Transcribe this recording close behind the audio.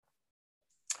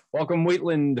Welcome,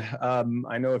 Wheatland.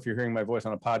 I know if you're hearing my voice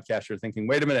on a podcast, you're thinking,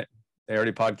 wait a minute, they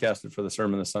already podcasted for the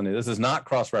sermon this Sunday. This is not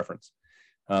cross-reference.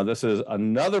 This is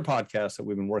another podcast that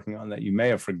we've been working on that you may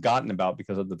have forgotten about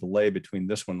because of the delay between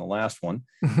this one and the last one.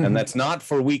 And that's not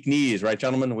for weak knees, right,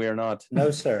 gentlemen? We are not.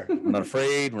 No, sir. We're not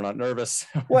afraid. We're not nervous.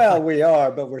 Well, we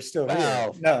are, but we're still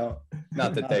here. No,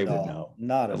 not that they would know.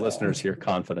 Not the listeners hear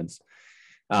confidence.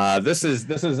 This is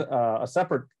a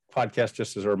separate podcast.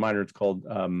 Just as a reminder, it's called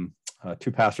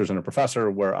Two Pastors and a Professor,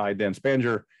 where I, Dan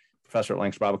Spanger, professor at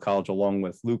Lancaster Bible College, along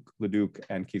with Luke Leduc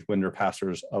and Keith Winder,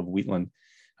 pastors of Wheatland,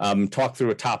 talk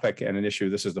through a topic and an issue.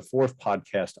 This is the fourth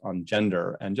podcast on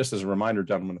gender. And just as a reminder,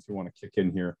 gentlemen, if you want to kick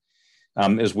in here,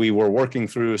 as we were working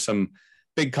through some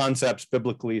big concepts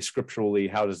biblically, scripturally,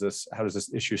 how does this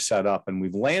issue set up? And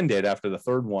we've landed after the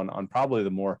third one on probably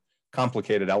the more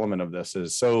complicated element of this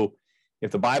is, so if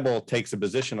the Bible takes a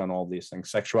position on all these things,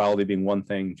 sexuality being one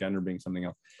thing, gender being something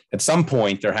else, at some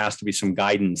point there has to be some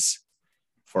guidance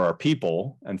for our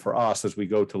people and for us as we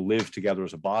go to live together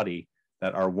as a body,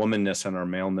 that our womanness and our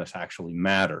maleness actually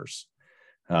matters.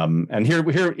 And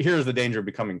here's the danger of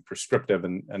becoming prescriptive.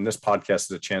 And this podcast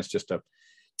is a chance just to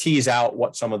tease out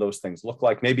what some of those things look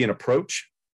like, maybe an approach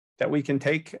that we can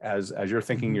take as you're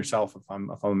thinking yourself, if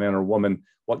I'm a man or a woman,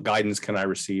 what guidance can I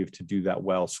receive to do that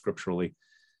well scripturally?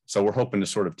 So we're hoping to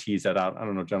sort of tease that out. I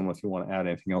don't know, gentlemen, if you want to add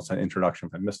anything else on introduction,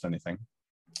 if I missed anything.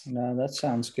 No, that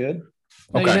sounds good.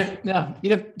 Okay.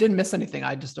 You didn't miss anything.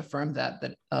 I just affirmed that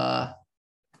I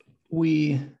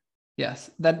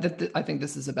think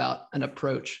this is about an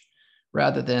approach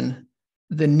rather than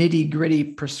the nitty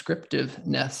gritty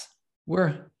prescriptiveness.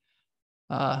 We're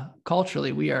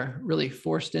culturally, we are really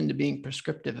forced into being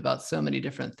prescriptive about so many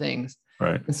different things.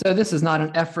 Right. And so this is not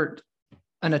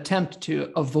an attempt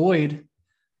to avoid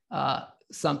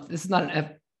something. This is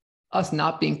not us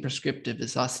not being prescriptive.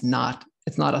 It's not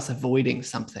us avoiding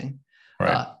something.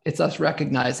 Right. It's us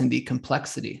recognizing the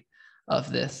complexity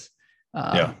of this.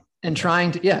 And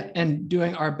trying to, and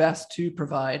doing our best to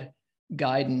provide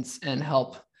guidance and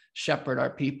help shepherd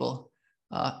our people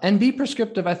and be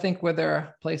prescriptive. I think where there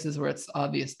are places where it's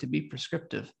obvious to be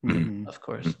prescriptive, of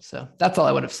course. So that's all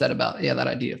I would have said about, that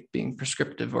idea of being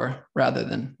prescriptive, or rather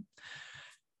than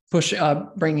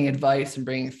bringing advice and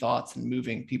bringing thoughts and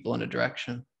moving people in a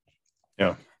direction.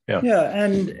 Yeah.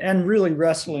 And really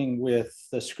wrestling with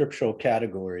the scriptural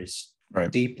categories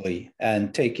deeply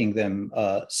and taking them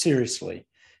seriously.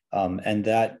 And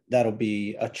that'll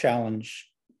be a challenge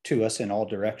to us in all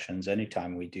directions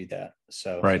anytime we do that.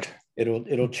 So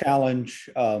it'll challenge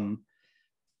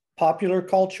popular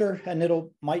culture, and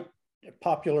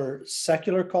popular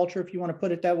secular culture, if you want to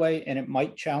put it that way, and it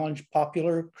might challenge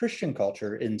popular Christian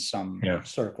culture in some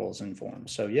circles and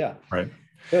forms. So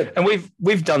good. And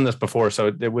we've done this before,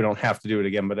 so we don't have to do it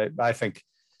again. But I think,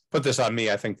 put this on me,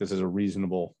 I think this is a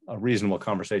reasonable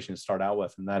conversation to start out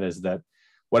with, and that is that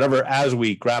whatever, as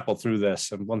we grapple through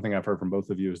this, and one thing I've heard from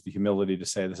both of you is the humility to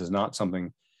say this is not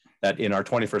something that in our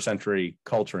 21st century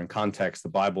culture and context, the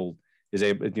Bible is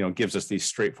able, gives us these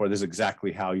straightforward, this is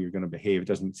exactly how you're going to behave. It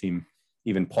doesn't seem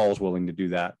even Paul's willing to do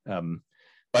that.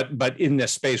 But in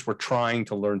this space, we're trying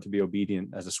to learn to be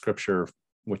obedient as a scripture,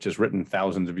 which is written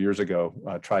thousands of years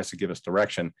ago, tries to give us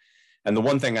direction. And the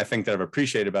one thing I think that I've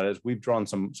appreciated about it is we've drawn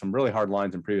some really hard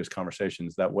lines in previous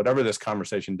conversations that whatever this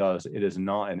conversation does, it is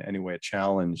not in any way a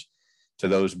challenge to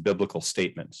those biblical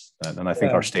statements. And I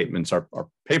think our statements, our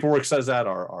paperwork says that,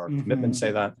 our commitments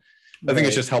say that. I think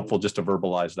it's just helpful just to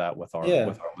verbalize that with our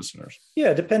listeners.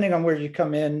 Yeah, depending on where you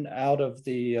come in out of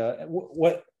the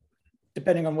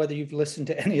depending on whether you've listened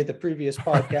to any of the previous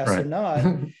podcasts or not.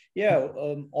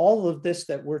 All of this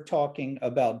that we're talking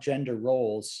about gender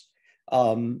roles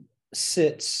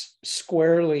sits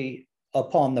squarely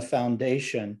upon the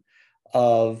foundation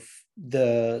of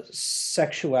the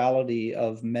sexuality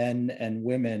of men and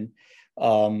women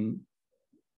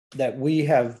that we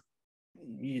have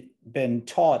been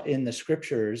taught in the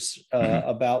scriptures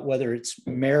about, whether it's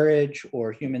marriage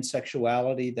or human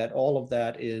sexuality, that all of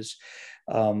that is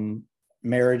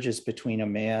marriage is between a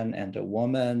man and a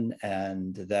woman,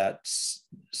 and that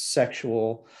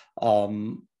sexual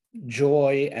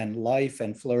joy and life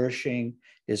and flourishing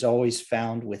is always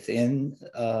found within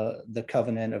the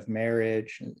covenant of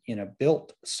marriage,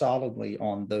 built solidly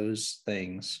on those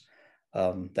things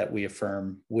that we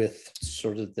affirm with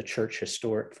sort of the church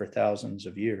historic for thousands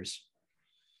of years.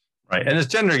 Right. And as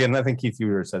gender, again, I think Keith,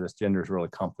 you said this, gender is really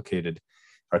complicated.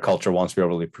 our culture wants to be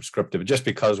overly prescriptive, just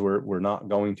because we're not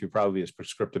going to probably as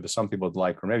prescriptive as some people would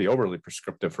like, or maybe overly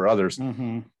prescriptive for others.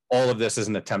 All of this is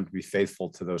an attempt to be faithful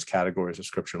to those categories that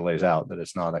Scripture lays out, that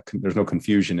it's not there's no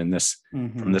confusion in this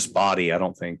from this body. I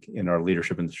don't think in our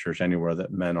leadership in the church anywhere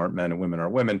that men aren't men and women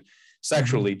aren't women.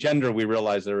 Sexually, gender, we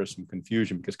realize there is some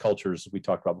confusion because cultures we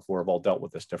talked about before have all dealt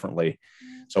with this differently.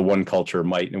 So one culture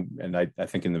might, and I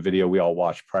think in the video we all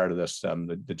watched prior to this,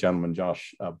 the gentleman,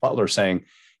 Josh Butler, saying,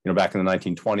 back in the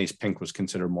 1920s, pink was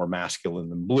considered more masculine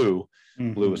than blue.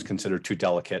 Blue was considered too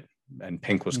delicate, and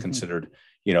pink was considered,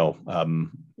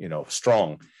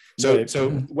 strong. So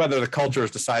whether the culture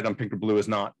has decided on pink or blue is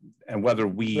not, and whether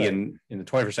we in the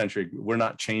 21st century, we're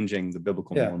not changing the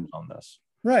biblical norms on this.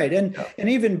 Right. And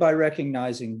even by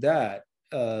recognizing that,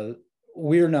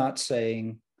 we're not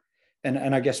saying,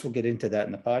 and I guess we'll get into that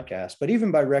in the podcast, but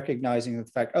even by recognizing the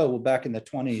fact, back in the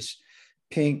 20s,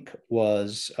 pink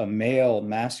was a male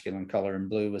masculine color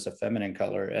and blue was a feminine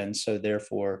color. And so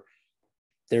therefore,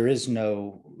 there is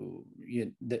no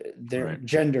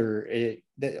gender.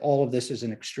 All of this is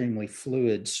an extremely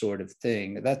fluid sort of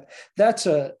thing. That's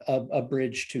a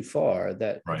bridge too far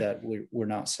that we're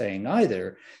not saying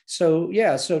either. So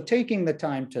taking the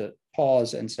time to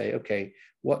pause and say, okay,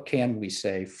 what can we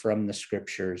say from the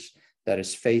Scriptures that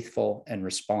is faithful and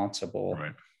responsible,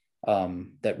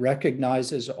 that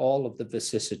recognizes all of the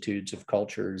vicissitudes of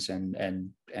cultures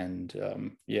and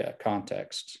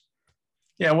contexts.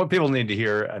 Yeah, what people need to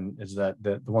hear is that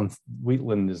the one,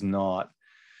 Wheatland is not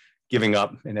giving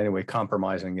up in any way,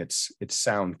 compromising its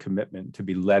sound commitment to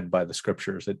be led by the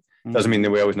Scriptures. It doesn't mean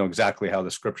that we always know exactly how the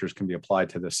Scriptures can be applied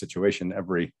to this situation.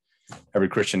 Every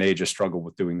Christian age has struggled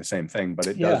with doing the same thing, but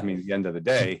it does mean at the end of the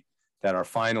day that our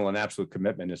final and absolute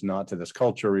commitment is not to this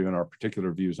culture, or even our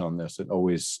particular views on this.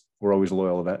 We're always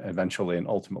loyal eventually and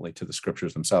ultimately to the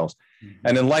Scriptures themselves.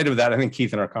 And in light of that, I think,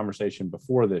 Keith, in our conversation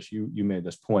before this, you made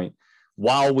this point.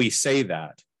 While we say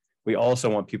that, we also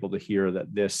want people to hear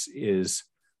that this is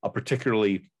a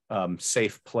particularly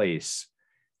safe place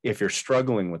if you're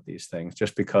struggling with these things.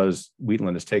 Just because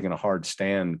Wheatland has taken a hard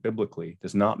stand biblically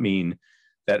does not mean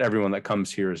that everyone that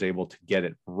comes here is able to get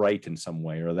it right in some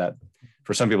way, or that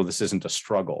for some people this isn't a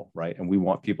struggle, right? And we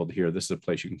want people to hear this is a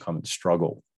place you can come and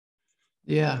struggle.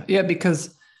 Yeah,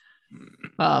 because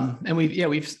and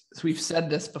we've said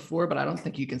this before, but I don't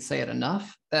think you can say it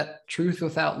enough, that truth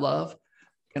without love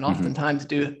can oftentimes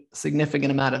do a significant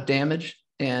amount of damage,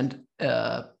 and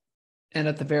at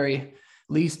the very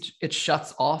least, it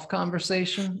shuts off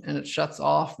conversation and it shuts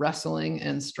off wrestling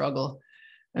and struggle.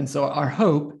 And so our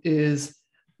hope is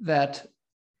that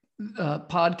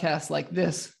podcasts like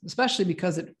this, especially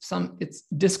because it's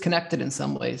disconnected in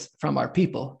some ways from our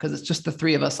people, because it's just the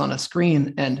three of us on a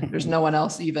screen and there's no one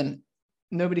else,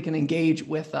 nobody can engage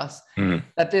with us,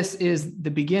 that this is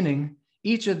the beginning.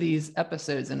 Each of these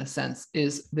episodes, in a sense,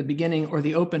 is the beginning, or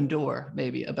the open door,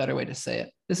 maybe a better way to say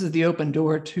it. This is the open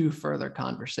door to further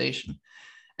conversation.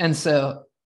 And so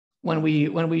when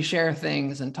we share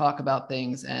things and talk about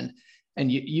things, and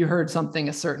you heard something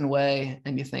a certain way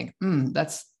and you think,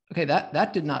 that's okay,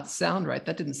 that did not sound right.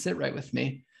 That didn't sit right with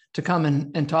me, to come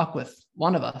and talk with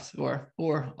one of us or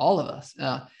all of us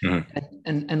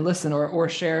and listen or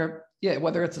share. Yeah,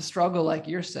 whether it's a struggle, like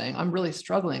you're saying, I'm really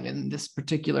struggling in this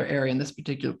particular area, in this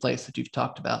particular place that you've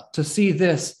talked about, to see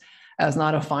this as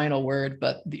not a final word,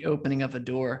 but the opening of a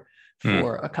door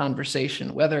for a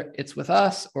conversation, whether it's with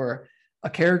us or a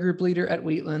care group leader at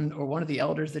Wheatland or one of the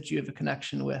elders that you have a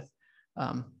connection with.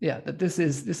 That this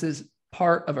is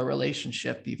part of a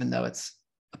relationship, even though it's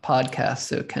a podcast,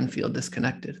 so it can feel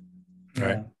disconnected.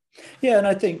 Right. Yeah, and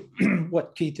I think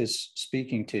what Keith is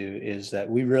speaking to is that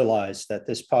we realize that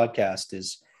this podcast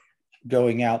is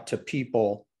going out to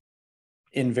people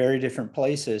in very different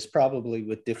places, probably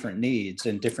with different needs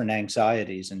and different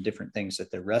anxieties and different things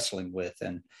that they're wrestling with.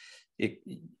 And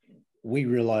we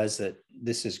realize that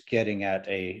this is getting at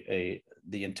the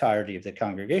entirety of the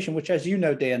congregation, which, as you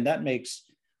know, Dan, that makes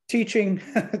teaching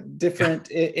different,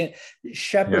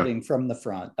 shepherding from the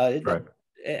front. Right.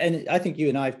 And I think you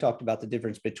and I have talked about the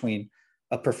difference between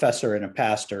a professor and a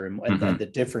pastor, and the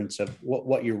difference of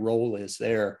what your role is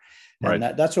there. And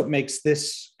that's what makes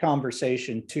this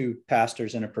conversation, two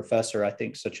pastors and a professor, I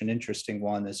think, such an interesting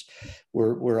one. Is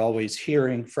we're always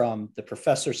hearing from the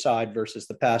professor side versus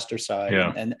the pastor side,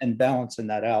 and balancing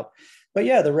that out. But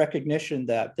the recognition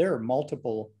that there are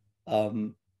multiple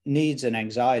needs and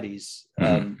anxieties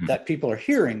that people are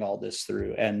hearing all this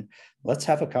through, and let's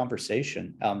have a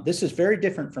conversation. This is very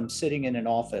different from sitting in an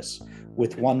office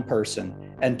with one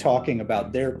person and talking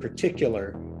about their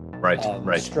particular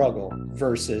struggle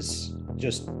versus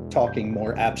just talking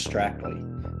more abstractly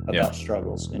about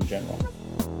struggles in general.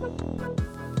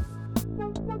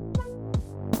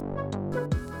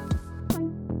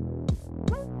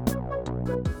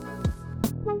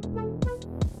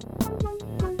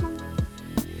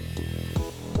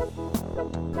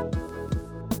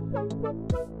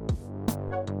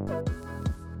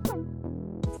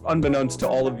 Unbeknownst to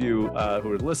all of you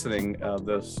who are listening,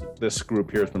 this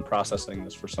group here has been processing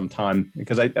this for some time,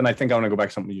 because I think I want to go back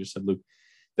to something you just said, Luke.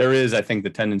 There is, I think, the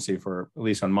tendency for, at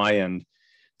least on my end,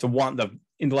 to want the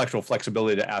intellectual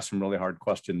flexibility to ask some really hard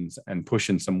questions and push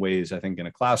in some ways. I think in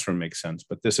a classroom makes sense,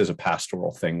 but this is a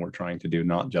pastoral thing we're trying to do,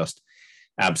 not just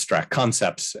abstract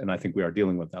concepts. And I think we are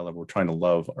dealing with that level. We're trying to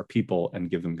love our people and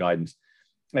give them guidance.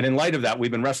 And in light of that,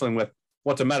 we've been wrestling with,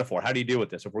 what's a metaphor? How do you deal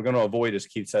with this? If we're going to avoid, as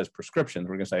Keith says, prescriptions,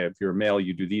 we're going to say, if you're a male,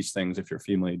 you do these things. If you're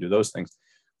female, you do those things.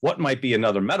 What might be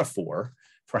another metaphor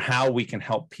for how we can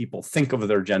help people think of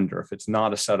their gender if it's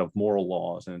not a set of moral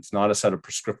laws and it's not a set of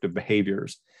prescriptive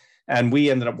behaviors? And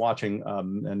we ended up watching,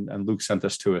 and Luke sent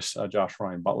this to us, Josh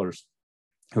Ryan Butler's,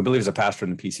 who I believe is a pastor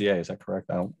in the PCA. Is that correct?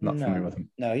 I'm not familiar with him.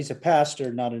 No, he's a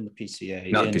pastor, not in the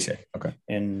PCA. Not in the PCA. Okay.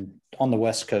 On the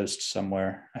West Coast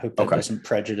somewhere. I hope that doesn't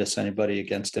prejudice anybody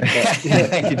against him. I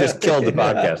think you just killed the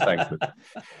podcast. Thanks.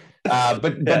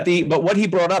 But what he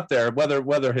brought up there,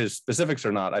 whether his specifics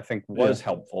or not, I think was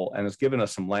helpful and has given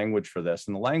us some language for this.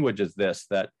 And the language is this,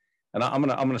 that, and I'm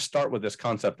gonna start with this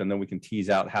concept and then we can tease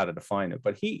out how to define it.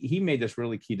 But he made this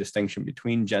really key distinction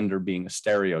between gender being a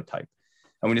stereotype.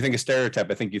 And when you think of stereotype,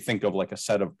 I think you think of like a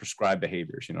set of prescribed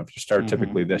behaviors. You know, if you're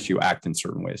stereotypically this, you act in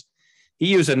certain ways. He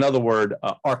used another word,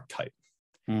 archetype.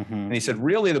 And he said,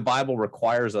 really, the Bible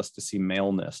requires us to see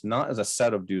maleness, not as a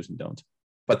set of do's and don'ts,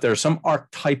 but there's some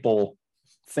archetypal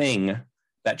thing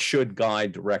that should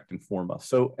guide, direct, inform us.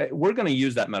 So we're going to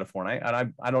use that metaphor.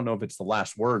 And I don't know if it's the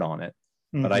last word on it,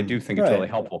 but I do think it's really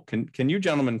helpful. Can you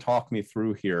gentlemen talk me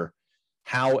through here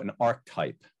how an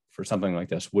archetype for something like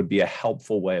this would be a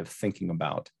helpful way of thinking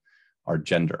about our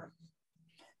gender?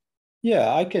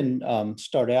 Yeah, I can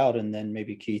start out and then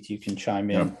maybe Keith, you can chime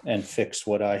in and fix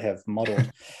what I have muddled.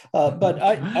 But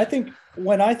I think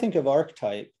when I think of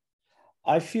archetype,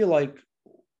 I feel like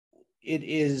it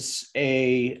is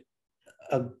a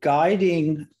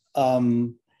guiding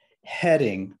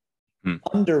heading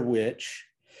under which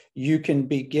you can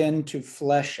begin to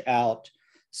flesh out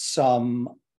some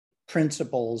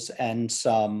principles and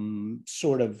some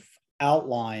sort of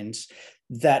outlines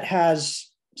that has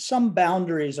some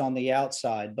boundaries on the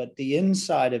outside, but the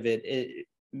inside of it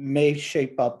may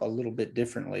shape up a little bit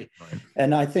differently. Right.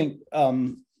 And I think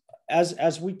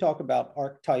as we talk about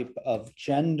archetype of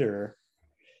gender,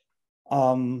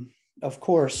 of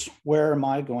course, where am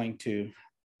I going to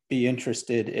be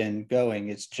interested in going?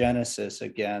 It's Genesis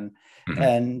again.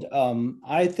 And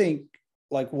I think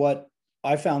like what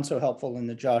I found so helpful in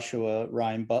the Joshua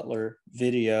Ryan Butler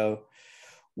video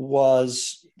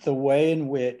was the way in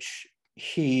which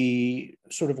he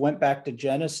sort of went back to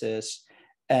Genesis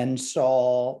and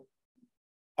saw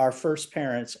our first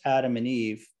parents, Adam and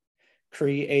Eve,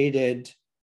 created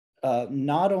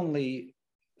not only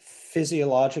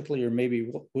physiologically or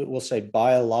maybe we'll say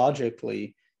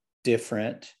biologically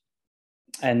different.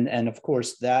 And of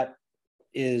course, that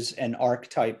is an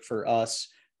archetype for us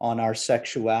on our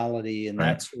sexuality and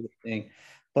that sort of thing,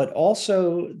 but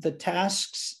also the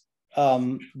tasks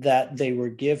that they were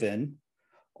given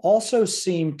also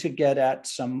seem to get at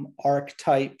some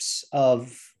archetypes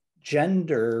of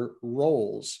gender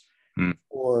roles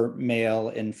for male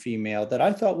and female that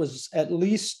I thought was at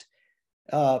least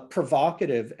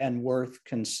provocative and worth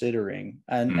considering.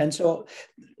 And so,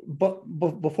 but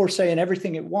before saying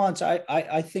everything at once,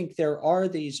 I think there are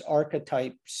these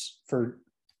archetypes for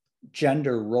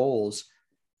gender roles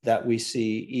that we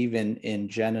see even in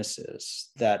Genesis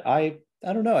that I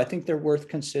don't know, I think they're worth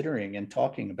considering and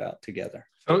talking about together.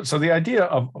 So the idea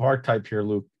of archetype here,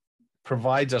 Luke,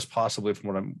 provides us possibly,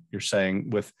 from what you're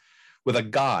saying, with a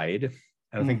guide.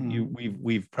 And I think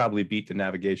we've probably beat the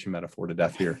navigation metaphor to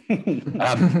death here.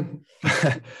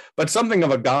 But something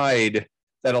of a guide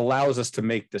that allows us to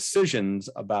make decisions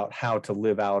about how to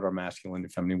live out our masculine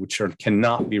and feminine, which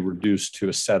cannot be reduced to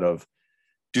a set of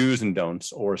do's and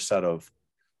don'ts or a set of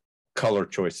color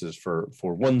choices for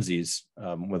onesies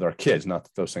with our kids. Not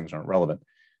that those things aren't relevant.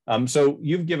 So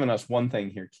you've given us one thing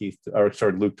here, Keith, or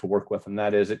sorry, Luke, to work with, and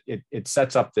that is it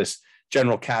sets up this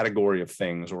general category of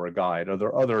things or a guide. Are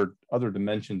there other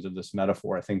dimensions of this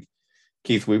metaphor? I think,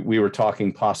 Keith, we were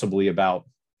talking possibly about,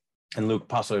 and Luke,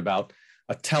 possibly about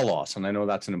a telos, and I know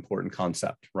that's an important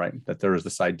concept, right? That there is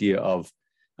this idea of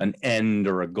an end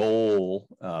or a goal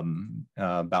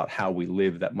about how we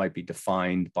live that might be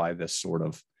defined by this sort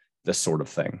of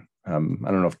thing. I don't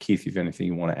know if, Keith, you have anything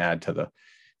you want to add to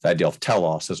the idea of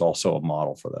telos is also a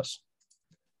model for this.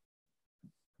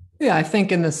 Yeah, I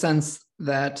think in the sense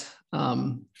that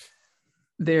in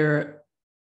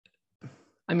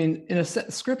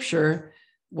scripture,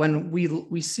 when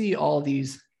we see all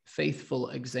these faithful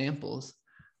examples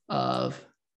of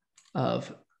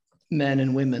men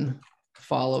and women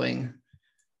following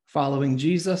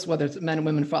Jesus, whether it's men and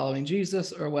women following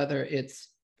Jesus, or whether it's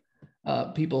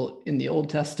people in the Old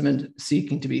Testament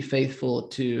seeking to be faithful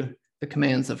to the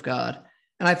commands of God.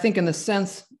 And I think in the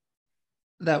sense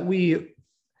that we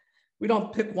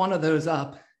don't pick one of those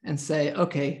up and say,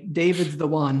 okay, David's the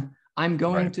one. I'm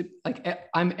going to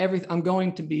I'm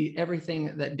going to be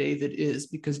everything that David is,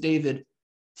 because David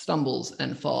stumbles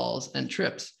and falls and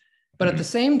trips. But at the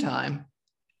same time,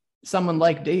 someone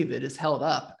like David is held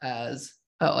up as,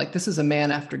 this is a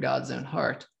man after God's own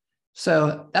heart.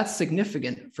 So that's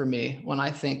significant for me when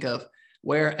I think of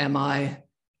where am I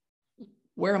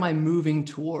moving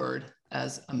toward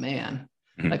as a man?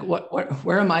 Like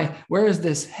where is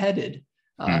this headed?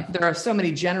 There are so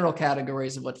many general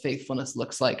categories of what faithfulness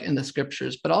looks like in the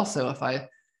scriptures, but also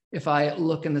if I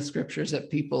look in the scriptures at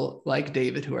people like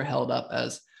David who are held up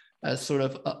as sort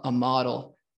of a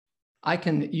model, I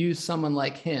can use someone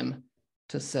like him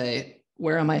to say,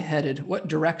 where am I headed? What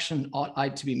direction ought I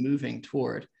to be moving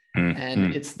toward?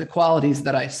 And it's the qualities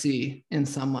that I see in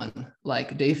someone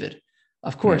like David.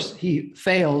 Of course, he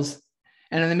fails.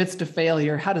 And in the midst of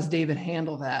failure, how does David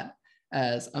handle that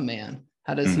as a man?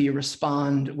 How does he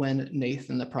respond when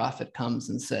Nathan the prophet comes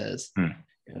and says,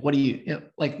 what do you,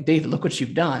 like, David, look what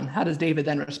you've done. How does David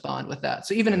then respond with that?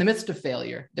 So even in the midst of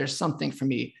failure, there's something for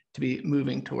me to be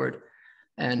moving toward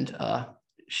and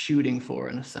shooting for,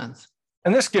 in a sense.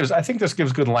 And I think this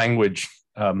gives good language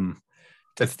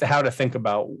to how to think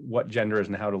about what gender is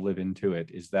and how to live into it,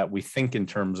 is that we think in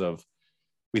terms of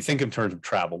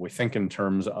travel. We think in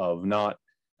terms of not,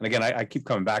 and again, I keep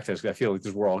coming back to this because I feel like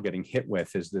this we're all getting hit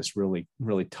with is this really,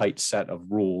 really tight set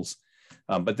of rules.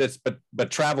 But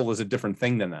travel is a different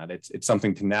thing than that. It's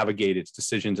something to navigate. It's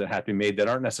decisions that have to be made that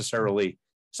aren't necessarily,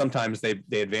 sometimes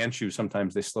they advance you,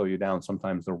 sometimes they slow you down,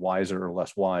 sometimes they're wiser or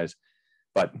less wise.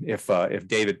 But if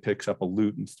David picks up a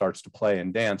lute and starts to play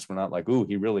and dance, we're not like, ooh,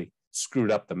 he really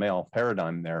screwed up the male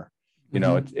paradigm there. You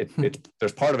know,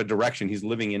 there's part of a direction. He's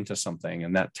living into something,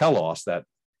 and that telos, and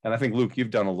I think, Luke,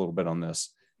 you've done a little bit on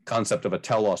this concept of a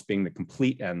telos being the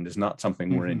complete end is not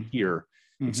something we're in here.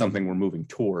 It's something we're moving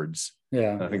towards.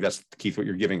 Yeah. And I think that's, Keith, what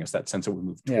you're giving us, that sense that we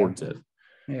move towards it.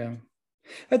 Yeah.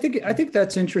 I think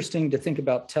that's interesting to think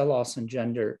about telos and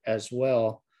gender as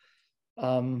well.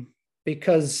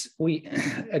 Because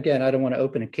again, I don't want to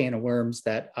open a can of worms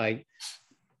that I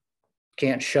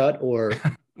can't shut or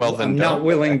well, then I'm not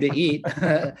willing to eat.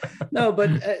 No,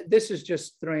 but this is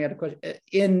just throwing out a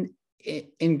question.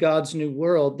 In God's new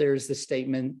world, there's the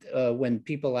statement when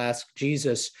people ask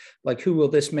Jesus, like, who will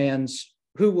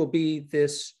be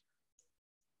this?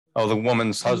 Oh, the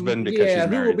woman's husband, because she's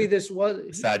married. Who will be this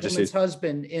woman's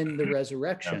husband in the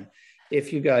resurrection? Yeah.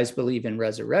 If you guys believe in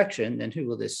resurrection, then who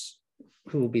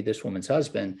will be this woman's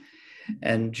husband?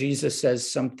 And Jesus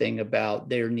says something about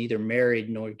they're neither married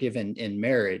nor given in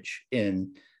marriage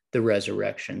in the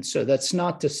resurrection. So that's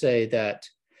not to say that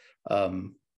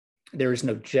there is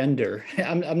no gender.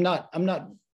 I'm not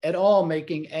at all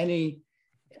making any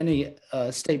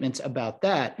statements about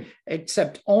that,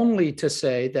 except only to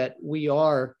say that we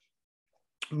are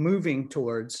moving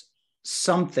towards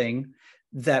something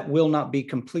that will not be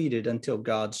completed until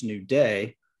God's new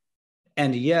day.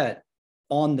 And yet,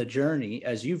 on the journey,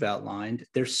 as you've outlined,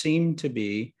 there seem to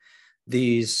be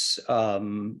these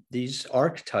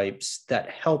archetypes that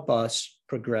help us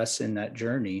progress in that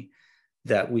journey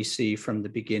that we see from the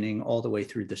beginning all the way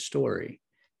through the story,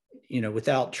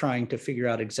 without trying to figure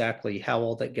out exactly how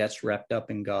all that gets wrapped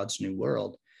up in God's new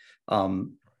world.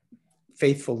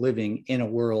 Faithful living in a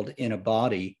world, in a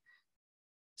body,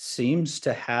 seems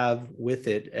to have with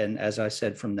it, and as I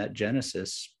said from that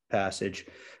Genesis passage,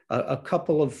 a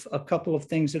couple of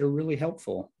things that are really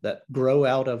helpful that grow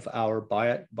out of our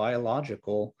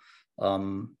biological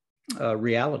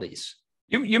realities.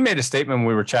 You made a statement when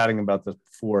we were chatting about this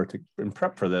before in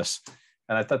prep for this,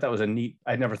 and I thought that was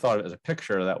I never thought of it as a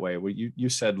picture that way. You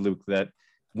said, Luke, that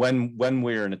when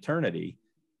we're in eternity,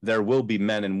 there will be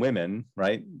men and women,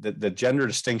 right? The gender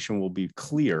distinction will be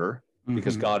clear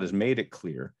because God has made it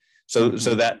clear. So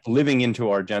that living into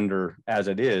our gender as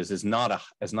it is not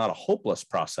a hopeless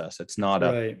process. It's not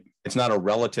a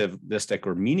relativistic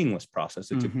or meaningless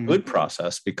process. It's a good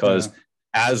process because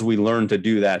as we learn to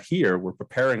do that here, we're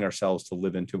preparing ourselves to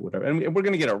live into whatever, and we're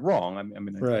going to get it wrong. I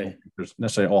mean, I don't think there's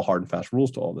necessarily all hard and fast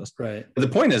rules to all this. Right. But the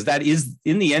point is that is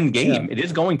in the end game, it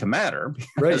is going to matter,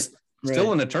 because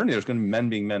still in eternity, there's going to be men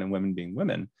being men and women being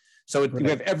women. So we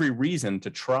have every reason to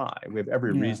try. We have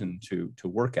every reason to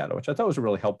work at it, which I thought was a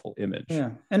really helpful image.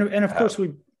 Yeah, and of course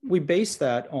we base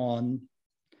that on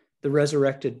the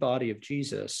resurrected body of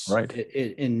Jesus, right?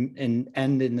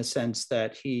 In the sense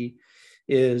that he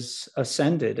is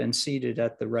ascended and seated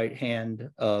at the right hand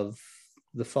of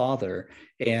the Father,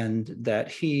 and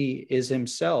that he is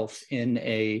himself in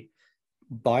a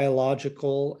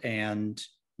biological and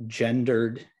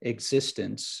gendered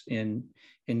existence in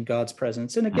God's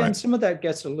presence. And again, some of that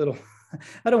gets a little,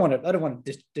 I don't want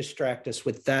to distract us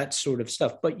with that sort of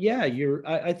stuff, but yeah,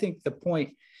 I think the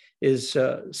point is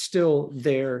still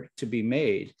there to be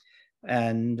made.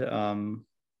 And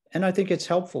I think it's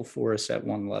helpful for us at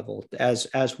one level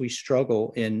as we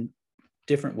struggle in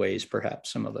different ways,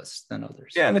 perhaps some of us than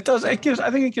others. Yeah, and I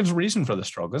think it gives reason for the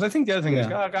struggle. Because I think the other thing is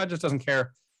God just doesn't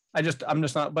care. I'm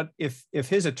just not. But if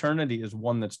his eternity is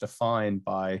one that's defined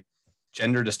by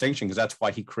gender distinction, because that's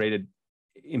why he created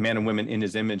men and women in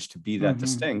his image to be that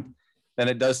distinct, then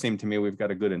it does seem to me we've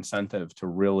got a good incentive to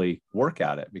really work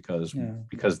at it, because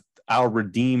our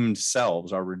redeemed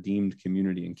selves, our redeemed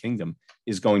community and kingdom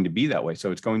is going to be that way.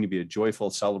 So it's going to be a joyful,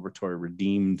 celebratory,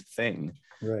 redeemed thing,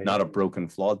 not a broken,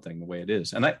 flawed thing, the way it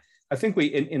is. And I think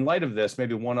in light of this,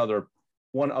 maybe one other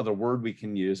word we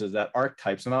can use is that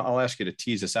archetypes, and I'll ask you to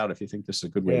tease this out if you think this is a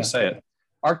good way to say it.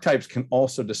 Archetypes can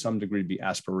also to some degree be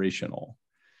aspirational.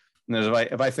 And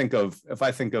if I think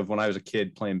of when I was a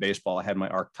kid playing baseball, I had my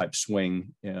archetype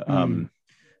swing.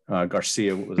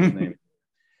 Garcia, what was his name?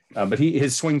 But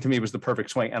his swing to me was the perfect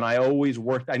swing, and I always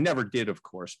worked. I never did, of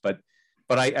course, but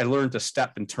I learned to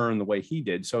step and turn the way he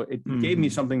did. So it gave me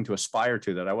something to aspire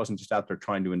to, that I wasn't just out there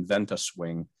trying to invent a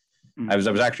swing. I was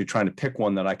actually trying to pick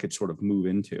one that I could sort of move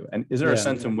into. And is there a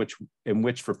sense in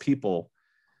which for people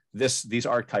these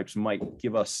archetypes might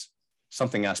give us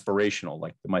something aspirational?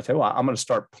 Like they might say, well, I'm going to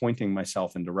start pointing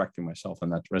myself and directing myself in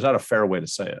that. Is that a fair way to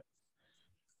say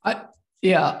it?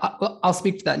 I'll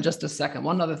speak to that in just a second.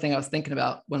 One other thing I was thinking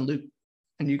about when Luke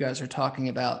and you guys are talking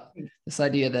about this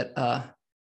idea that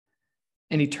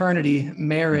in eternity,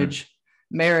 marriage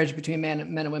between men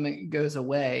and women goes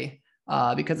away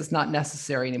because it's not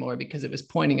necessary anymore, because it was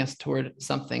pointing us toward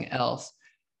something else.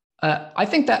 I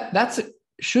think that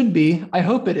should be, I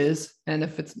hope it is, and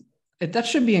that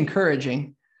should be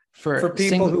encouraging for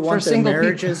people who want their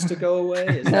marriages to go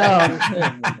away.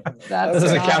 This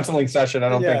is a counseling session. I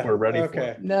don't think we're ready for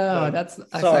it. No, that's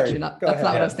actually not. That's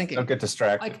not what I was thinking. Don't get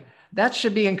distracted. That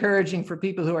should be encouraging for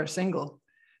people who are single,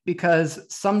 because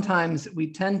sometimes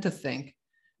we tend to think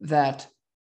that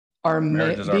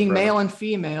being male and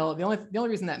female, the only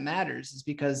reason that matters is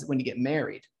because when you get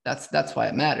married, that's why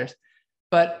it matters.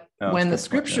 But when the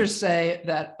scriptures say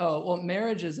that,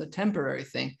 marriage is a temporary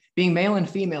thing, being male and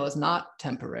female is not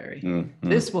temporary.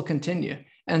 This will continue.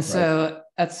 And so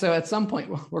at some point,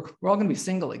 we're all going to be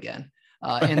single again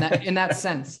in that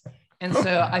sense. And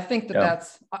so I think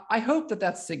I hope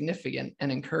that's significant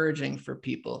and encouraging for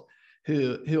people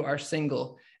who are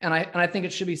single. And I think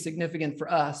it should be significant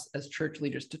for us as church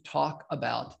leaders to talk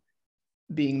about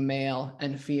being male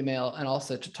and female, and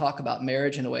also to talk about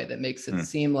marriage in a way that makes it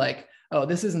seem like,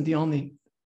 this isn't the only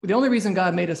reason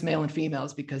God made us male and female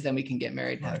is because then we can get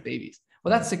married and have babies.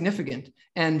 Well, that's significant.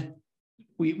 And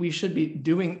we should be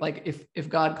doing, like, if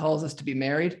God calls us to be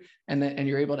married and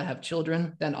you're able to have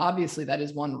children, then obviously that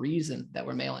is one reason that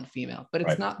we're male and female, but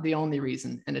it's not the only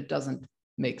reason, and it doesn't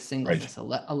make singleness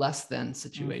a less than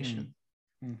situation.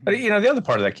 But the other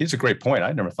part of that, it's a great point.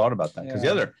 I never thought about that, because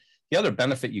the other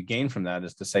benefit you gain from that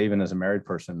is to say, even as a married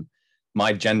person,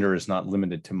 my gender is not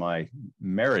limited to my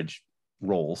marriage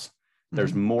roles.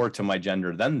 There's more to my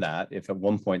gender than that. If at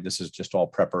one point this is just all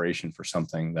preparation for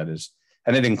something that is,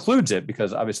 and it includes it,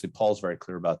 because obviously Paul's very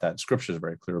clear about that. Scripture is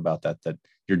very clear about that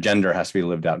your gender has to be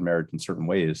lived out in marriage in certain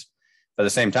ways. But at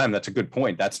the same time, that's a good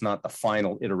point. That's not the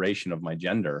final iteration of my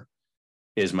gender,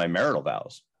 is my marital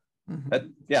vows. I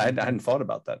hadn't thought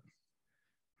about that.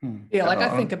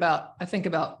 I think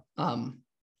about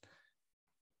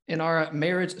in our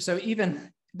marriage. So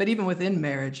even within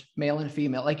marriage, male and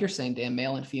female, like you're saying, Dan,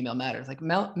 male and female matters. Like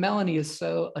Melanie is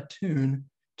so attuned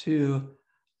to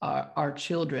our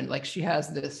children. Like she has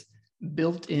this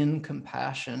built-in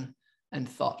compassion and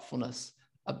thoughtfulness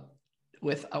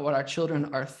with what our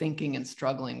children are thinking and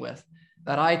struggling with,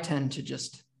 that I tend to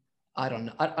just, I don't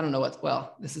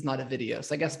know this is not a video,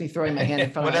 so I guess me throwing my hand in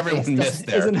front of my face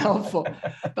isn't helpful.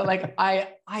 But like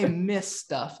I miss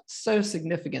stuff so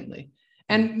significantly.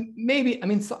 And maybe, I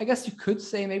mean, so I guess you could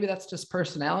say maybe that's just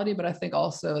personality, but I think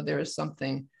also there is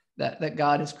something that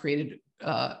God has created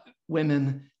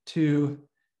women to,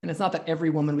 and it's not that every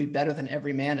woman will be better than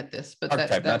every man at this, but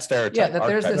archetype, not stereotype. Yeah, that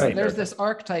archetype, there's this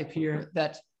archetype here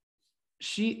that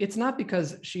it's not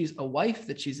because she's a wife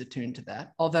that she's attuned to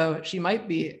that, although she might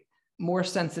be more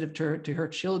sensitive to her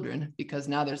children because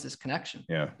now there's this connection.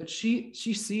 Yeah. But she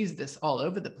sees this all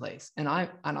over the place, and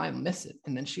I miss it,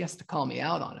 and then she has to call me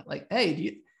out on it. Like,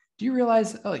 hey, do you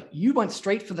realize? Oh, you went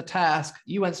straight for the task.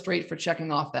 You went straight for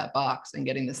checking off that box and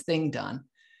getting this thing done,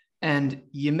 and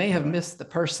you may have missed the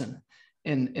person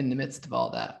in the midst of all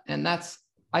that. And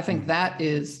I think that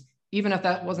is, even if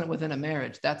that wasn't within a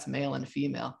marriage, that's male and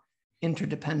female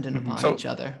interdependent upon each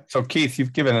other. So Keith,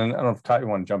 you've given, I don't know if you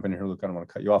want to jump in here, Luke, I don't want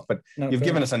to cut you off, but you've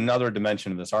given us another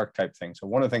dimension of this archetype thing. So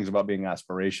one of the things about being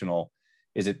aspirational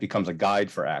is it becomes a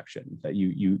guide for action, that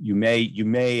you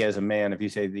may as a man, if you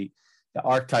say the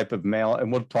archetype of male,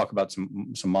 and we'll talk about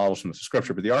some models from the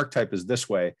scripture, but the archetype is this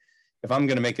way. If I'm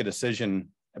going to make a decision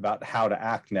about how to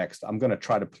act next, I'm going to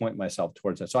try to point myself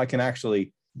towards that. So I can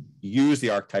actually use the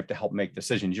archetype to help make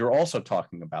decisions. You're also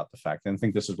talking about the fact, and I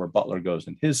think this is where Butler goes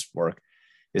in his work,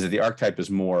 is that the archetype is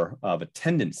more of a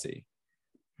tendency,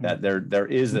 that there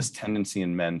is this tendency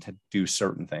in men to do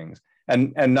certain things,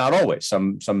 and not always.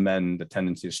 Some men, the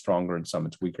tendency is stronger, and some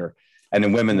it's weaker, and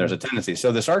in women there's a tendency.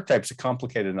 So this archetype is a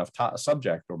complicated enough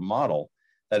subject or model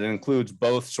that it includes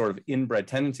both sort of inbred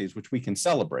tendencies, which we can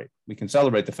celebrate. We can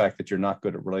celebrate the fact that you're not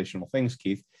good at relational things,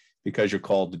 Keith, because you're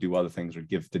called to do other things or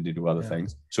gifted to do other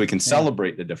things. So we can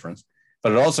celebrate the difference,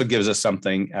 but it also gives us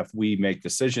something, if we make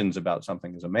decisions about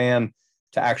something as a man,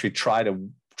 to actually try to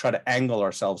angle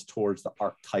ourselves towards the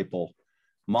archetypal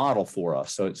model for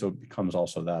us. So it becomes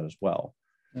also that as well.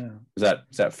 Yeah.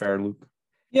 Is that fair, Luke?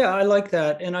 Yeah, I like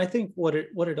that. And I think what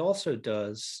it also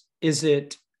does is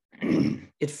it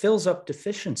fills up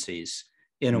deficiencies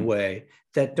in a way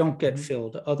that don't get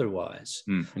filled otherwise.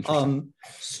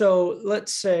 So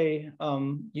let's say, I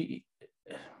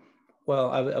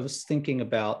was thinking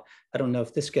about, I don't know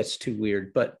if this gets too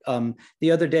weird, but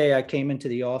the other day I came into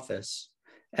the office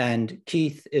and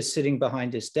Keith is sitting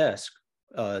behind his desk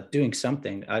doing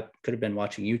something. I could have been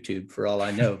watching YouTube for all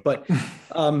I know, but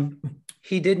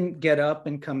he didn't get up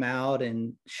and come out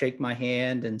and shake my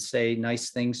hand and say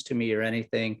nice things to me or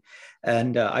anything.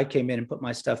 And I came in and put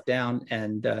my stuff down,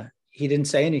 and he didn't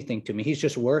say anything to me. He's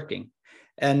just working.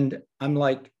 And I'm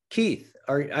like, Keith,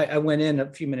 I went in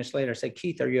a few minutes later. I said,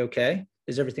 Keith, are you okay?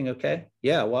 Is everything okay?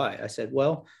 Yeah, why? I said,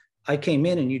 well, I came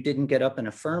in and you didn't get up and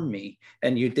affirm me,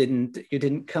 and you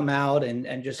didn't come out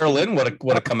and just. Berlin would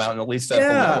have come out and at least said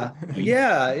hello.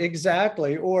 Yeah,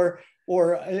 exactly. Or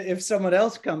if someone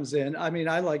else comes in, I mean,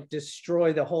 I like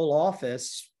destroy the whole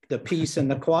office, the peace and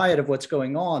the quiet of what's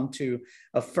going on to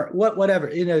affirm whatever,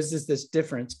 is just this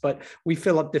difference, but we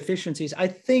fill up deficiencies. I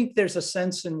think there's a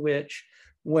sense in which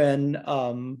when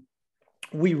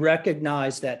we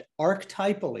recognize that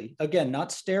archetypally, again, not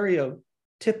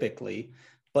stereotypically,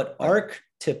 but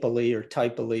archetypally or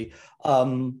typally,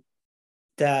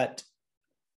 that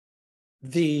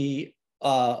the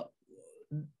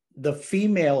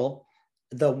female,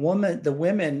 the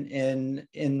women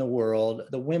in the world,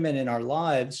 the women in our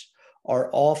lives are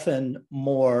often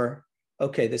more,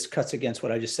 okay, this cuts against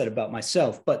what I just said about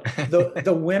myself, but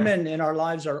the women in our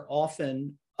lives are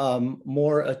often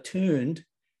more attuned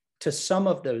to some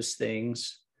of those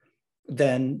things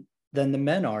than the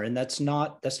men are. And that's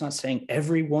not saying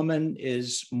every woman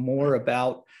is more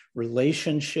about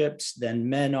relationships than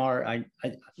men are. I'm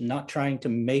not trying to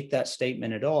make that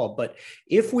statement at all. But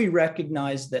if we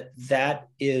recognize that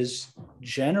is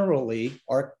generally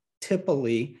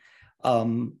archetypally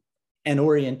an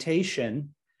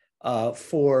orientation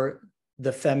for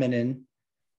the feminine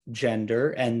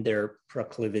gender and their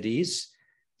proclivities,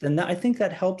 then I think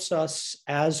that helps us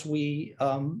as we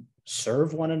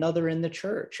serve one another in the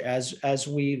church, as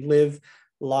we live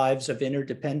lives of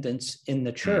interdependence in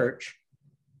the church,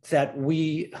 that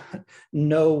we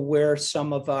know where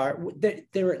some of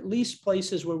there are at least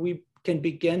places where we can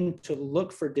begin to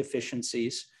look for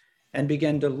deficiencies and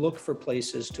begin to look for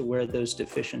places to where those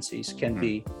deficiencies can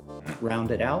be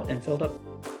rounded out and filled up.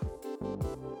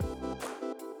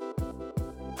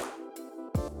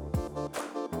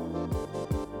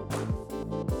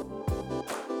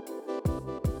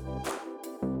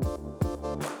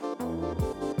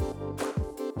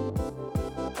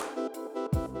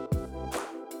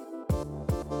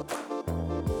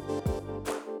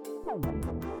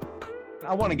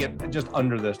 I want to get just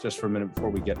under this just for a minute before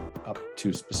we get up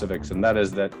to specifics, and that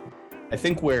is that I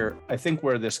think where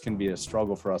this can be a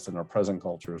struggle for us in our present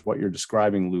culture is what you're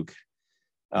describing, Luke,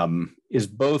 is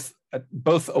both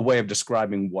a way of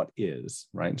describing what is,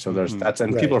 right? So there's that's,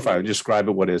 and people are fine, describe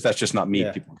it what is. That's just not me,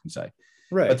 people can say.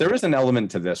 Right. But there is an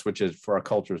element to this, which is for our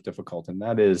culture is difficult. And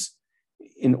that is,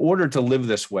 in order to live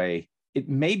this way, it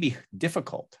may be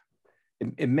difficult.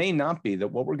 It may not be that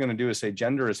what we're going to do is say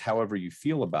gender is however you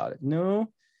feel about it.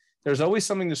 No, there's always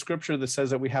something in the scripture that says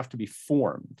that we have to be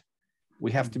formed.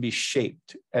 We have to be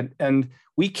shaped. And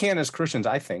we can, as Christians,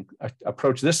 I think,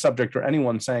 approach this subject or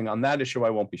anyone saying, on that issue, I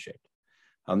won't be shaped.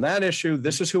 On that issue,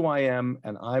 this is who I am,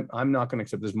 and I'm not going to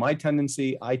accept this. Is my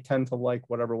tendency. I tend to like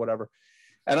whatever.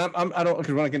 And I don't,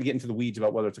 because we're not going to get into the weeds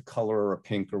about whether it's a color or a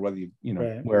pink or whether you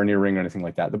wear an earring or anything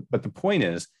like that. But the point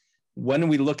is, when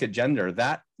we look at gender,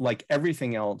 that, like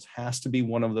everything else, has to be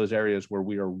one of those areas where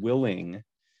we are willing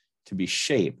to be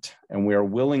shaped and we are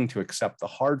willing to accept the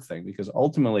hard thing, because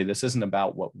ultimately this isn't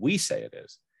about what we say it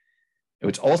is.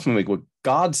 It's ultimately what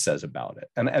God says about it.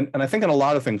 And I think in a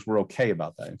lot of things we're okay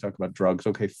about that. You talk about drugs,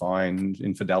 okay, fine.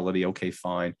 Infidelity, okay,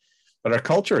 fine. But our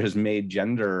culture has made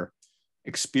gender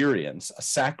experience a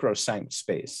sacrosanct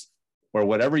space where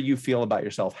whatever you feel about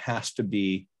yourself has to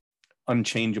be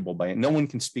unchangeable by it. No one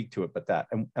can speak to it but that.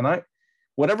 And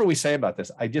whatever we say about this,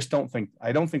 I don't think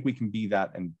we can be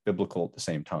that and biblical at the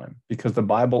same time, because the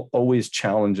Bible always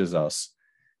challenges us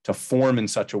to form in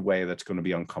such a way that's going to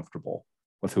be uncomfortable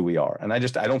with who we are. And I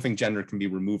don't think gender can be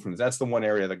removed from this. That's the one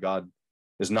area that God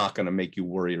is not going to make you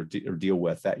worry or deal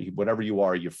with, that whatever you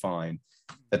are, you're fine.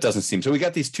 That doesn't seem, so we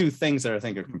got these two things that I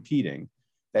think are competing.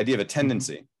 The idea of a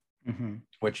tendency,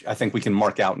 which I think we can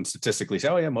mark out and statistically say,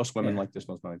 oh yeah, most women like this,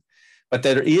 most men. But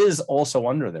there is also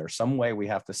under there some way we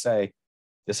have to say,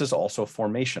 this is also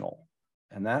formational.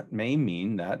 And that may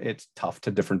mean that it's tough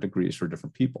to different degrees for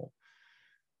different people.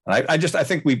 And I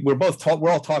think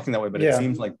we're all talking that way, but it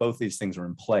seems like both these things are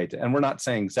in play. And we're not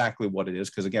saying exactly what it is,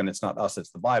 because again, it's not us,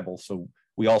 it's the Bible. So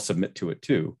we all submit to it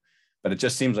too. But it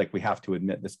just seems like we have to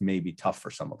admit this may be tough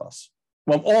for some of us.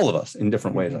 Well, all of us in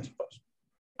different ways, I suppose.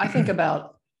 I think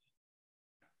about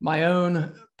my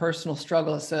own personal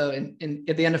struggle. So at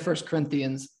the end of 1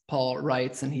 Corinthians, Paul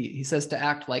writes, and he says to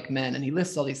act like men, and he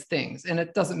lists all these things. And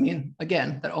it doesn't mean,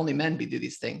 again, that only men do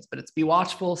these things, but it's be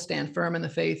watchful, stand firm in the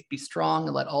faith, be strong,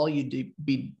 and let all that you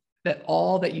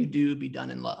do be done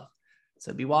in love.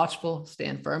 So be watchful,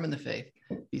 stand firm in the faith,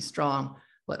 be strong,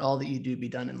 let all that you do be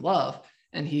done in love.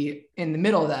 And in the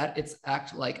middle of that, it's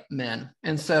act like men.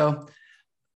 And so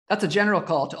that's a general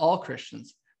call to all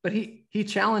Christians, but he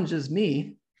challenges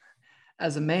me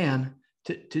as a man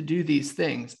to do these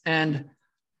things. And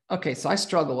okay, so I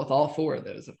struggle with all four of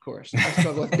those, of course. I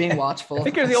struggle with being watchful. I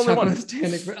think you're the only one.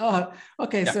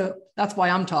 So that's why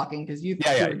I'm talking, because you're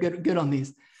good on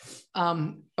these.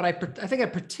 But I think I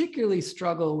particularly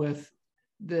struggle with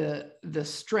the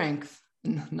strength,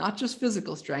 not just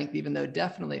physical strength, even though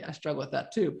definitely I struggle with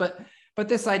that too. But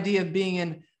this idea of being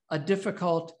in a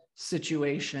difficult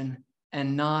situation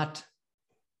and not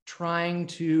trying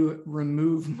to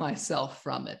remove myself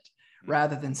from it,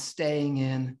 rather than staying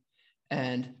in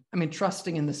and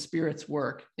trusting in the Spirit's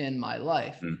work in my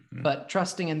life, but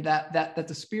trusting in that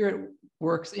the Spirit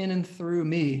works in and through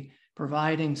me,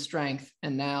 providing strength.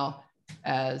 And now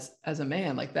as a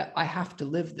man, like that, I have to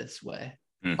live this way.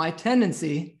 My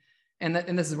tendency, and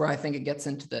this is where I think it gets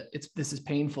into this is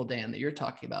painful, Dan, that you're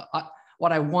talking about.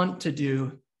 What I want to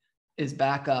do is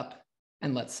back up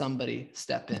and let somebody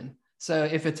step in. So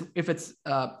if it's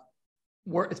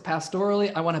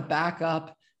pastorally, I want to back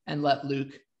up and let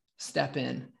Luke step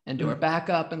in and do, or back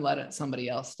up and let somebody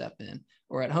else step in.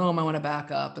 Or at home, I want to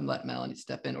back up and let Melanie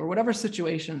step in, or whatever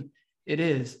situation it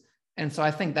is. And so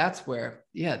I think that's where,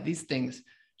 these things,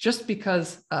 just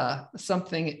because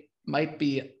something might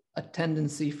be a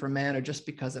tendency for men, or just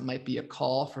because it might be a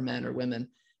call for men or women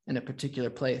in a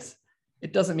particular place,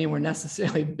 it doesn't mean we're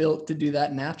necessarily built to do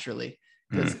that naturally.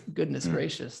 Because goodness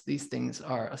gracious, these things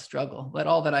are a struggle. Let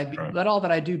all that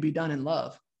I do be done in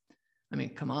love. I mean,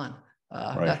 come on.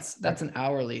 That's an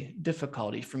hourly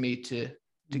difficulty for me to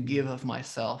give of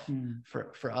myself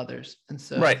for others. And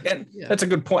so and that's a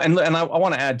good point. And I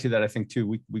want to add to that. I think too,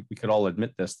 we could all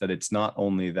admit this, that it's not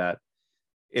only that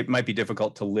it might be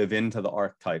difficult to live into the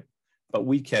archetype, but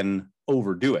we can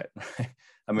overdo it.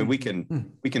 I mean, we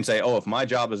can say, oh, if my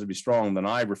job is to be strong, then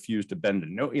I refuse to bend.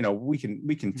 We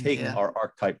can take our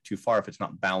archetype too far if it's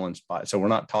not balanced by. So we're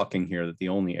not talking here that the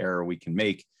only error we can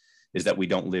make is that we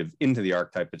don't live into the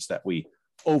archetype. It's that we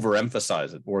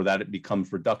overemphasize it, or that it becomes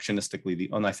reductionistically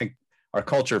and I think our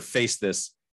culture faced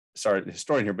this. Sorry,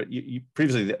 historian here, but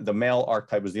previously the male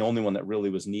archetype was the only one that really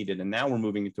was needed, and now we're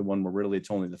moving into one where really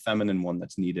it's only the feminine one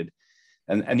that's needed.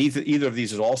 And either of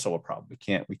these is also a problem.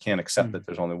 We can't accept that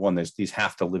there's only one. These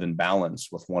have to live in balance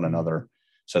with one another.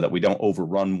 so that we don't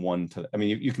overrun one to, I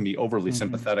mean, you can be overly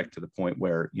sympathetic to the point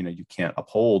where, you know, you can't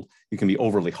uphold, you can be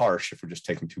overly harsh if we're just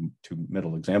taking two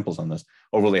middle examples on this,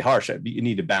 overly harsh. You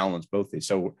need to balance both these.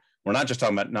 So we're not just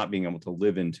talking about not being able to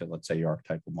live into, let's say, your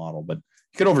archetypal model, but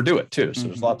you could overdo it too. So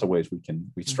there's lots of ways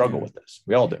we struggle with this.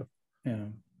 We all do. Yeah.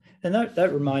 And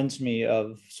that reminds me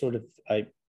of sort of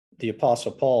the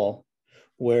Apostle Paul,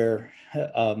 where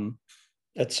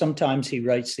that sometimes he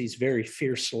writes these very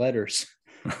fierce letters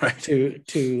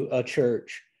to a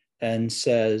church and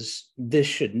says, this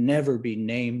should never be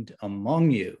named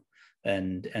among you,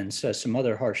 and says some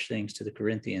other harsh things to the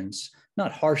Corinthians,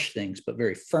 not harsh things, but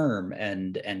very firm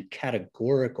and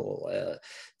categorical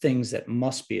things that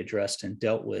must be addressed and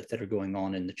dealt with that are going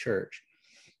on in the church.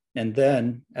 And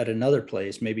then at another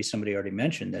place, maybe somebody already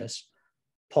mentioned this,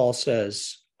 Paul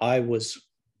says, I was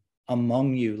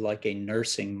among you like a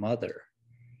nursing mother.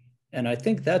 And I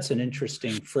think that's an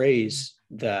interesting phrase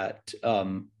that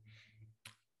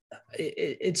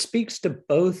it speaks to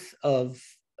both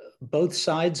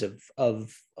sides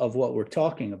of what we're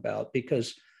talking about,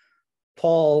 because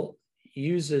Paul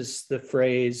uses the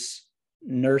phrase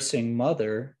nursing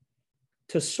mother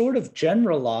to sort of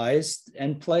generalize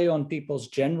and play on people's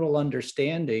general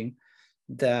understanding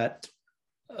that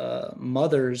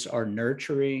mothers are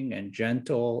nurturing and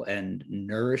gentle and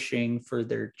nourishing for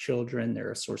their children.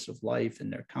 They're a source of life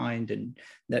and they're kind, and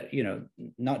that, you know,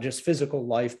 not just physical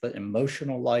life, but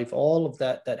emotional life, all of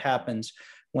that happens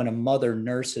when a mother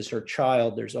nurses her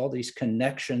child. There's all these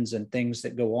connections and things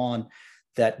that go on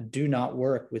that do not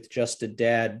work with just a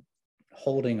dad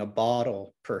holding a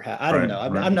bottle, perhaps. I don't know.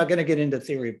 I'm not going to get into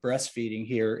theory of breastfeeding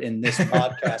here in this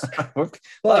podcast.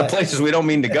 A lot of places we don't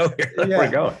mean to go here. Yeah. We're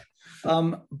going.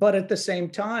 But at the same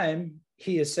time,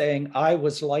 he is saying, I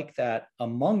was like that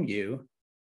among you.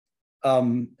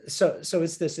 So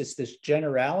it's this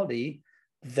generality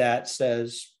that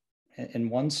says, in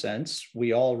one sense,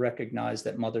 we all recognize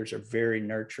that mothers are very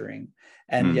nurturing.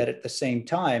 And yet at the same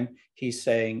time, he's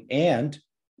saying, and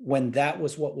when that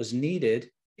was what was needed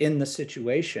in the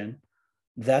situation,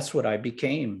 that's what I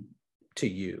became to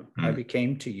you. I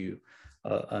became to you.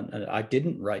 I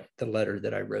didn't write the letter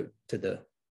that I wrote to the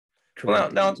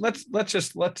Corinthians. Well, now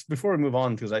let's before we move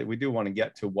on, because we do want to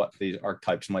get to what these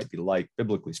archetypes might be like,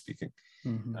 biblically speaking.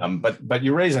 But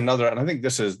you raise another, and I think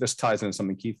this ties into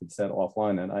something Keith had said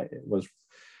offline, and it was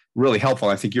really helpful.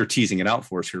 I think you're teasing it out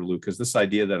for us here, Luke, because this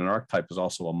idea that an archetype is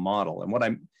also a model, and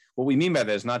what we mean by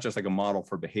that is not just like a model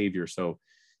for behavior. So,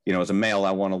 you know, as a male,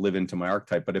 I want to live into my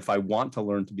archetype, but if I want to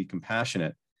learn to be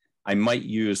compassionate, I might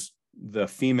use the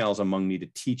females among me to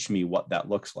teach me what that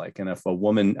looks like. And if a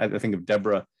woman, I think of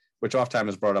Deborah, which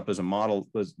oftentimes is brought up as a model,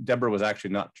 Deborah was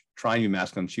actually not trying to be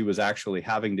masculine. She was actually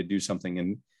having to do something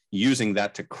and using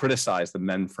that to criticize the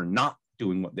men for not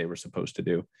doing what they were supposed to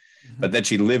do. But then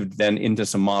she lived then into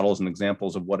some models and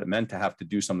examples of what it meant to have to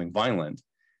do something violent,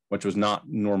 which was not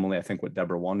normally, I think, what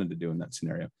Deborah wanted to do in that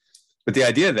scenario. But the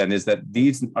idea then is that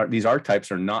these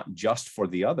archetypes are not just for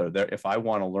the other. If I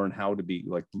want to learn how to be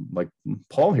like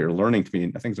Paul here, learning to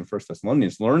be, I think it's in 1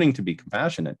 Thessalonians, learning to be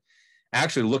compassionate,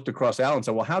 actually looked across Al and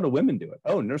said, well, how do women do it?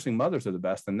 Oh, nursing mothers are the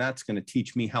best. And that's going to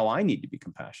teach me how I need to be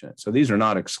compassionate. So these are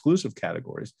not exclusive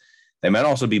categories. They might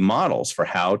also be models for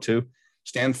how to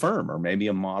stand firm, or maybe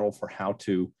a model for how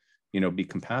to, you know, be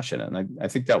compassionate. And I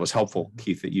think that was helpful,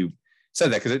 Keith, that you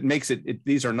said that, because it makes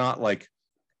these are not like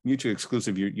mutually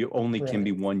exclusive. You only can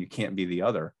be one, you can't be the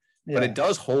other. Yeah. But it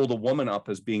does hold a woman up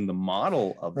as being the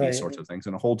model of these sorts of things,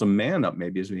 and it holds a man up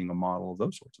maybe as being a model of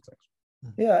those sorts of things.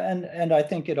 Yeah, and I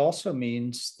think it also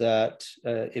means that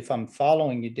if I'm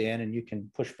following you, Dan, and you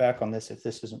can push back on this if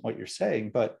this isn't what you're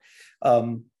saying, but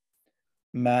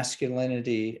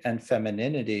masculinity and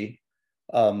femininity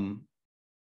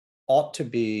ought to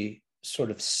be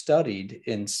sort of studied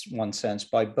in one sense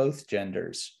by both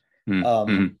genders.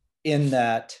 In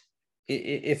that,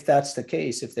 if that's the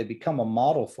case, if they become a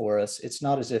model for us, it's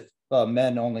not as if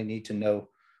men only need to know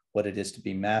what it is to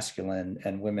be masculine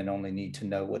and women only need to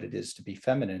know what it is to be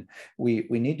feminine. We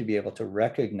need to be able to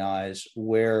recognize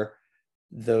where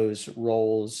those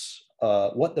roles,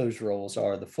 what those roles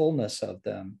are, the fullness of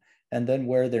them, and then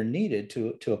where they're needed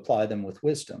to apply them with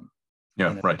wisdom.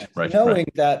 Yeah, right. Knowing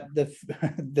that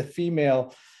the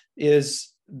female is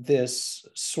this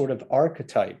sort of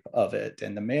archetype of it,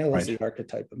 and the male is the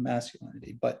archetype of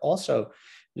masculinity, but also,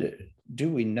 do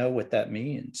we know what that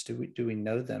means? Do we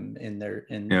know them in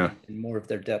more of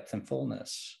their depth and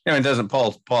fullness? Yeah, it doesn't.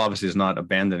 Paul obviously is not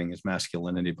abandoning his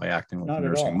masculinity by acting like a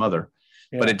nursing mother,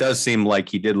 but it does seem like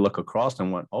he did look across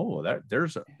and went, "Oh,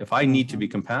 if I need to be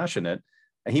compassionate."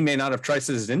 He may not have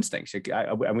trusted his instincts,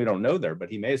 and we don't know there, but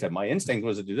he may have said, "My instinct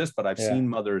was to do this," but I've seen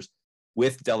mothers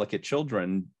with delicate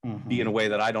children, be in a way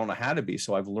that I don't know how to be.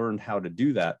 So I've learned how to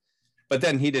do that. But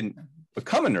then he didn't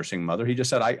become a nursing mother. He just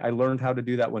said, I learned how to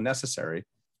do that when necessary.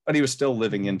 But he was still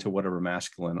living into whatever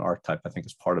masculine archetype I think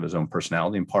is part of his own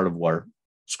personality and part of what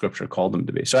Scripture called him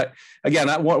to be. So one of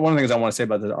the things I want to say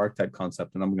about the archetype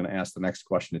concept, and I'm going to ask the next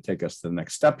question to take us to the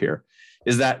next step here,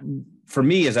 is that for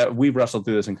me, is that we've wrestled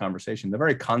through this in conversation, the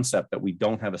very concept that we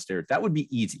don't have a stereotype, that would be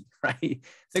easy, right? I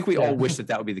think we all wish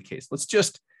that would be the case. Let's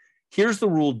just, here's the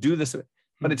rule, do this.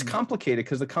 But it's complicated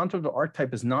because the concept of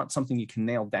archetype is not something you can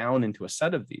nail down into a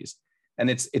set of these. And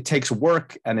it takes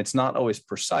work and it's not always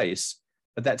precise,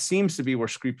 but that seems to be where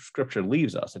Scripture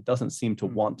leaves us. It doesn't seem to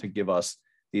want to give us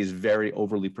these very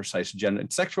overly precise gender.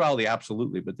 Sexuality,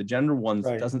 absolutely, but the gender ones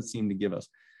doesn't seem to give us.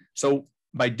 So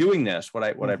by doing this, what I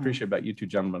appreciate about you two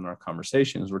gentlemen in our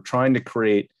conversation is we're trying to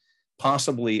create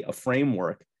possibly a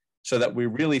framework so that we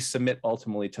really submit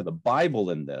ultimately to the Bible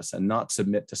in this and not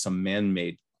submit to some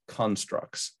man-made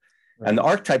constructs. And the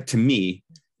archetype to me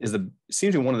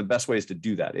seems to be one of the best ways to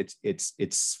do that.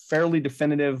 It's fairly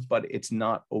definitive, but it's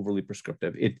not overly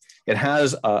prescriptive. It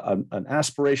has an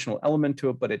aspirational element to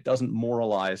it, but it doesn't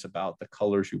moralize about the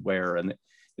colors you wear, and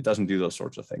it doesn't do those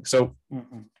sorts of things. So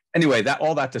anyway,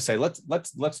 all that to say,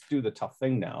 let's do the tough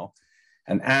thing now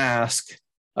and ask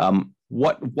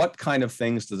what kind of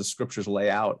things do the Scriptures lay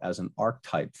out as an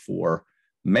archetype for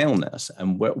maleness,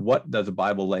 and what does the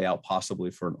Bible lay out possibly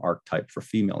for an archetype for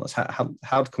femaleness?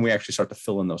 How can we actually start to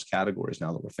fill in those categories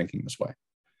now that we're thinking this way?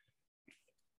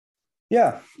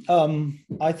 Yeah,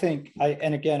 I think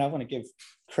and again, I want to give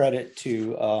credit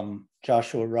to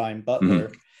Joshua Ryan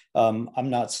Butler. I'm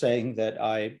not saying that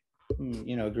I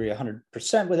agree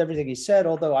 100% with everything he said,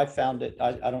 although I found it,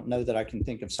 I don't know that I can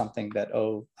think of something that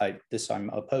I'm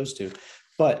opposed to,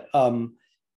 but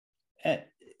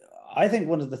I think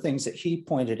one of the things that he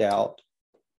pointed out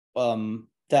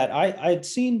that I'd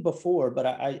seen before, but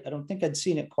I don't think I'd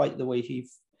seen it quite the way he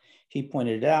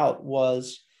pointed it out,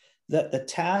 was that the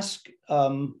task,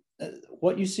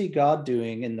 what you see God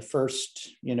doing in the first,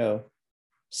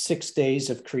 6 days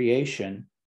of creation,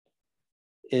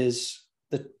 is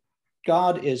that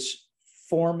God is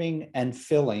forming and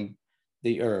filling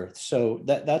the earth. So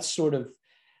that's sort of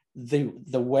the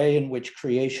way in which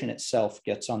creation itself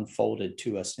gets unfolded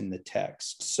to us in the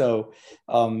text. So,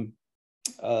 God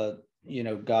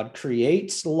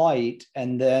creates light,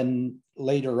 and then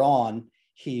later on,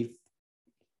 he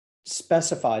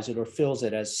specifies it or fills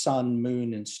it as sun,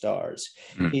 moon, and stars.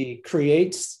 He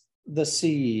creates the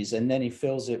seas, and then he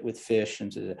fills it with fish.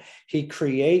 And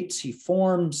he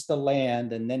forms the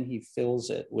land, and then he fills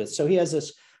it with. So he has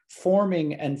this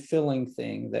forming and filling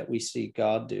thing that we see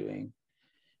God doing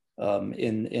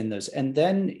in those. And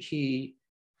then he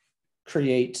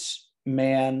creates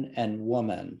man and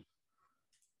woman.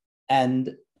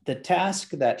 And the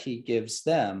task that he gives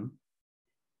them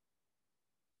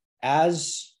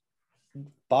as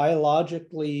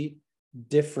biologically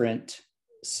different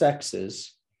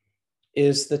sexes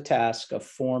is the task of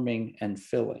forming and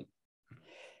filling.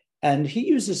 And he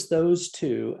uses those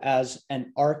two as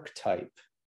an archetype.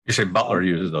 You say Butler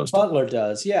uses those two. Butler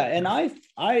does, yeah. And I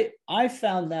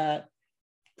found that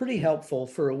pretty helpful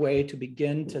for a way to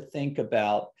begin to think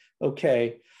about,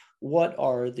 okay, what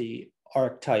are the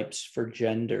archetypes for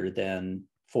gender then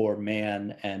for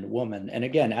man and woman? And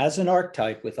again, as an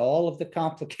archetype, with all of the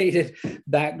complicated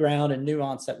background and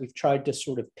nuance that we've tried to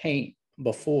sort of paint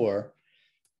before,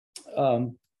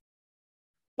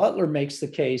 Butler makes the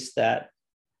case that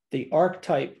the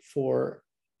archetype for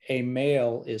a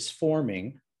male is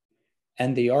forming,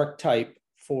 and the archetype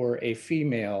for a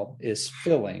female is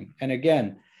filling. And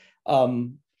again,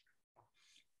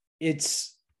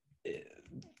 it's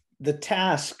the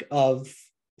task of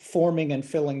forming and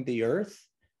filling the earth,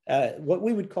 what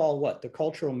we would call the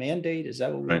cultural mandate. Is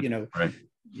that what we,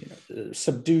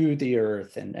 subdue the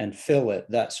earth and fill it,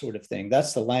 that sort of thing.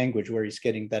 That's the language where he's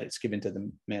getting that it's given to the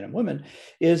man and woman,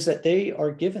 is that they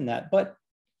are given that,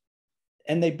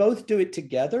 and they both do it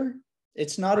together.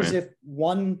 It's not as if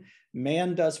one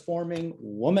man does forming,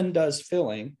 woman does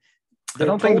filling. I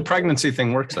don't think the pregnancy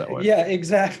thing works that way. Yeah,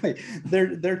 exactly.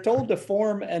 They're told to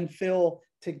form and fill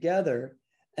together.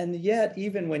 And yet,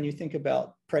 even when you think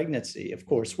about pregnancy, of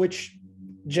course, which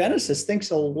Genesis thinks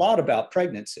a lot about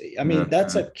pregnancy. I mean,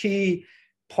 that's a key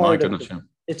part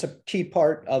it's a key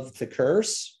part of the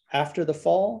curse after the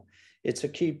fall. It's a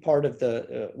key part of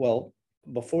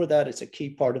before that, it's a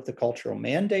key part of the cultural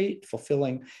mandate,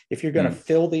 fulfilling. If you're going to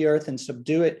fill the earth and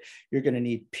subdue it, you're going to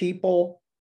need people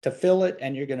to fill it,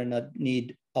 and you're going to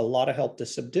need a lot of help to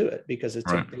subdue it, because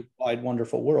it's a big, wide,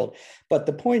 wonderful world. But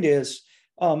the point is,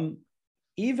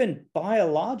 even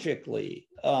biologically,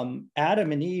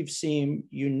 Adam and Eve seem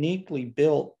uniquely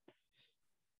built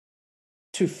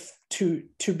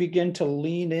to begin to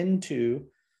lean into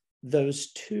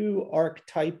those two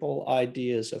archetypal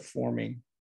ideas of forming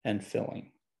and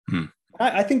filling.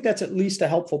 I think that's at least a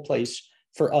helpful place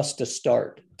for us to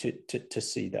start to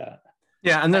see that.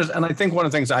 Yeah, and I think one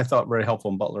of the things I thought very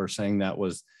helpful in Butler saying that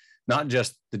was not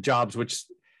just the jobs, which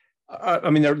I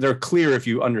mean they're clear if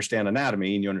you understand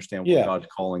anatomy and you understand what God's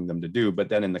calling them to do. But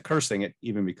then in the cursing, it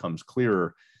even becomes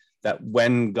clearer that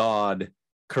when God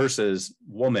curses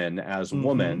woman as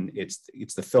woman,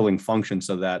 it's the filling function,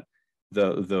 so that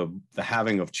the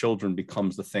having of children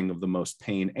becomes the thing of the most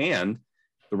pain, and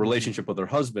the relationship with her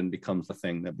husband becomes the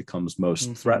thing that becomes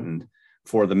most threatened.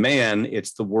 For the man,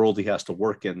 it's the world he has to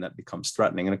work in that becomes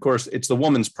threatening. And of course, it's the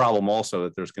woman's problem also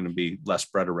that there's going to be less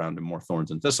bread around and more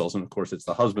thorns and thistles. And of course, it's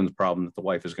the husband's problem that the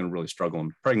wife is going to really struggle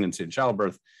in pregnancy and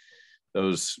childbirth.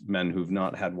 Those men who've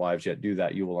not had wives yet do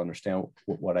that. You will understand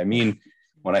what I mean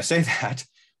when I say that,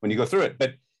 when you go through it.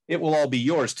 But it will all be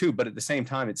yours too. But at the same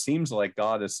time, it seems like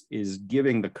God is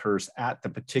giving the curse at the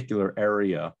particular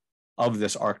area of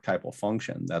this archetypal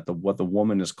function, that what the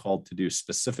woman is called to do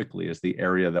specifically is the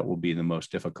area that will be the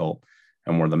most difficult,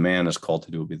 and where the man is called to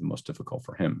do will be the most difficult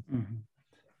for him.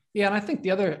 Yeah, and I think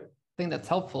the other thing that's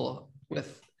helpful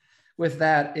with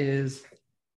that is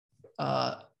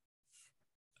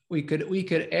we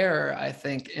could err, I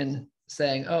think, in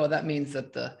saying, oh, that means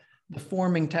that the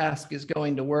forming task is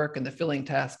going to work and the filling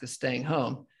task is staying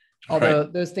home. Although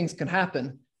those things can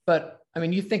happen, but I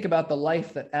mean, you think about the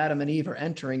life that Adam and Eve are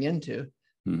entering into.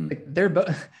 Like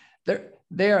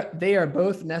they are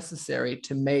both necessary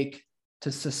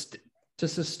to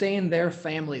sustain their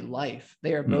family life.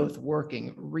 They are both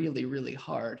working really, really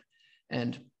hard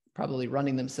and probably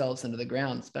running themselves into the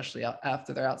ground, especially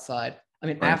after they're outside. I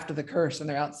mean, after the curse and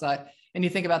they're outside. And you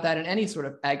think about that in any sort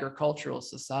of agricultural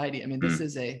society. I mean, this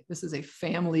is a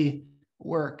family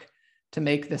work to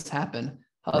make this happen.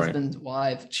 Husbands,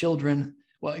 wives, children,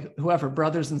 well, whoever,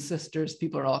 brothers and sisters,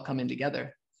 people are all coming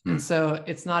together. And so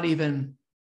it's not even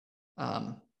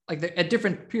at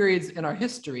different periods in our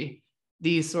history,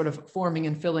 these sort of forming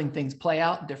and filling things play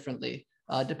out differently,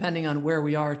 depending on where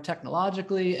we are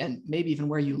technologically and maybe even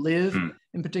where you live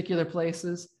in particular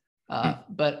places.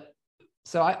 But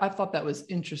so I thought that was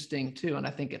interesting too. And I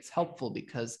think it's helpful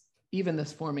because even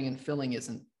this forming and filling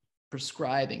isn't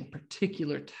prescribing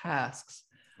particular tasks.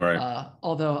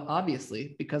 Although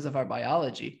obviously, because of our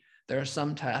biology, there are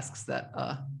some tasks that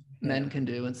men can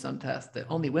do and some tasks that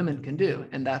only women can do.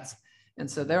 And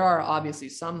so there are obviously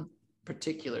some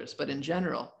particulars, but in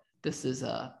general, this is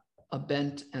a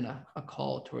bent and a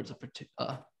call towards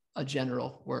a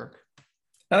general work.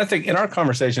 And I think in our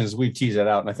conversations, we tease that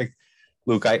out. And I think,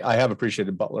 Luke, I have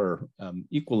appreciated Butler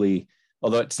equally,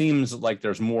 although it seems like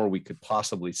there's more we could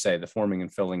possibly say. The forming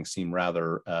and filling seem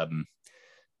rather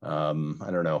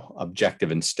I don't know, objective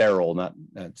and sterile. Not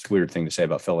that's a weird thing to say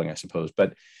about filling, I suppose,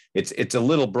 but it's a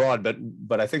little broad.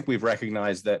 But I think we've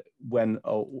recognized that when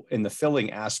in the filling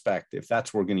aspect, if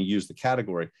that's where we're going to use the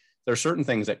category, there are certain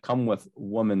things that come with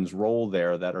woman's role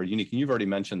there that are unique. And you've already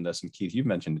mentioned this, and Keith, you've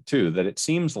mentioned it too, that it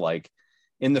seems like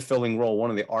in the filling role, one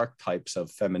of the archetypes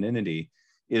of femininity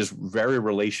is very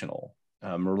relational,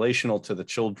 relational to the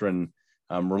children.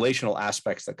 Relational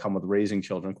aspects that come with raising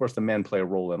children. Of course, the men play a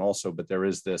role in also, but there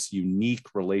is this unique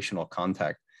relational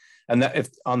contact. And that if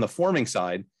on the forming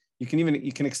side, you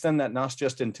can extend that not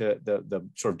just into the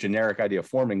sort of generic idea of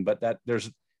forming, but that there's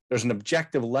an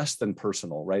objective less than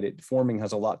personal, right? Forming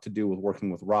has a lot to do with working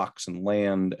with rocks and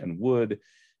land and wood.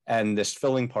 And this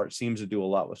filling part seems to do a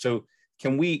lot with. So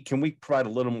can we provide a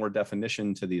little more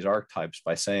definition to these archetypes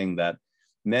by saying that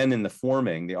men in the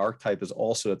forming, the archetype is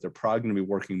also that they're probably going to be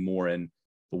working more in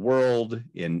the world,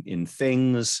 in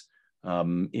things,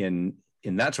 in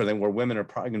that sort of thing, where women are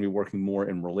probably going to be working more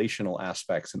in relational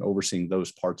aspects and overseeing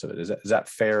those parts of it. Is that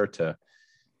fair to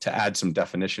add some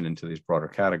definition into these broader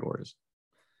categories?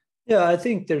 Yeah, I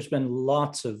think there's been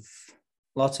lots of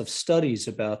studies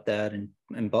about that,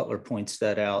 and Butler points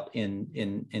that out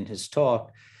in his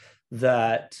talk,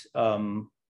 that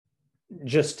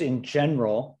just in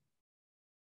general,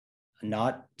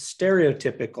 not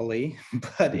stereotypically,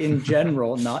 but in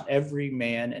general, not every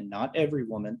man and not every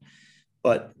woman,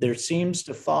 but there seems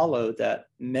to follow that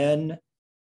men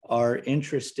are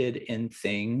interested in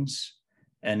things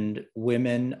and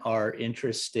women are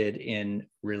interested in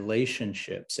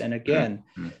relationships. And again,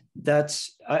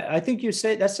 I think you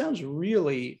say that sounds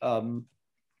really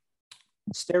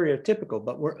stereotypical,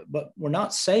 but we're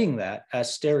not saying that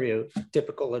as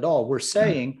stereotypical at all. We're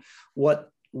saying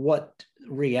what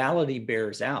reality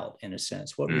bears out, in a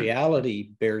sense. What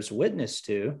reality bears witness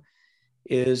to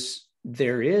is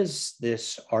there is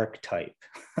this archetype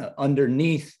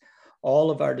underneath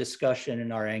all of our discussion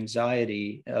and our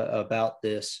anxiety about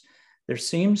this. There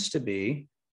seems to be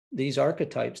these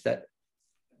archetypes that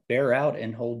bear out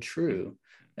and hold true.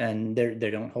 And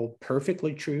they don't hold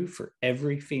perfectly true for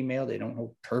every female. They don't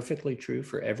hold perfectly true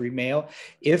for every male.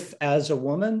 If, as a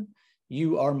woman,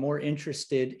 you are more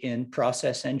interested in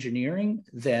process engineering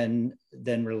than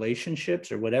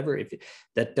relationships or whatever, if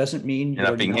that doesn't mean you're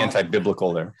not being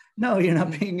anti-biblical there. No, you're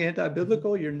not being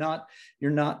anti-biblical. You're not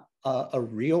a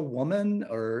real woman.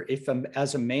 Or if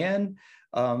as a man,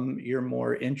 you're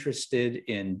more interested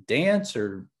in dance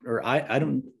or I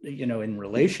don't, in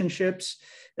relationships,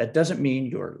 that doesn't mean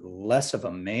you're less of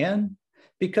a man.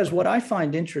 Because what I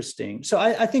find interesting, so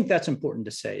I think that's important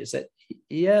to say, is that,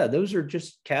 yeah, those are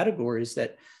just categories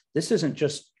that this isn't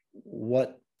just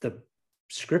what the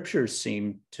scriptures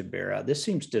seem to bear out. This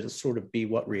seems to sort of be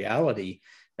what reality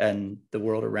and the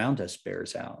world around us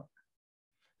bears out.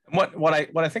 What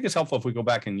I think is helpful, if we go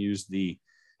back and use the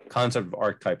concept of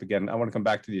archetype again, I want to come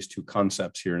back to these two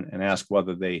concepts here and ask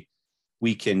whether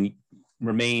we can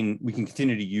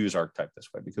continue to use archetype this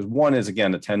way, because one is,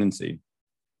 again, a tendency.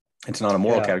 It's not a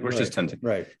moral category, it's just tendency.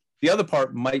 Right. The other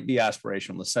part might be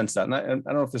aspirational in the sense that, and I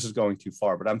don't know if this is going too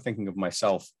far, but I'm thinking of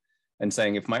myself and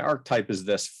saying, if my archetype is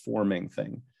this forming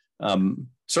thing,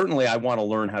 certainly I want to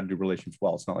learn how to do relationships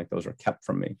well. It's not like those are kept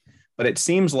from me, but it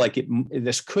seems like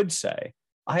this could say,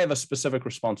 I have a specific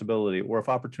responsibility, or if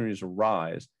opportunities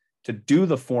arise to do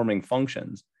the forming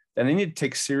functions, then I need to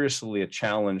take seriously a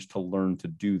challenge to learn to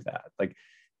do that. Like,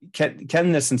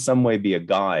 can this in some way be a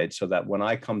guide so that when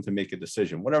I come to make a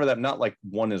decision, whatever that, not like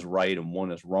one is right and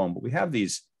one is wrong, but we have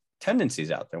these tendencies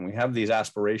out there and we have these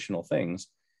aspirational things.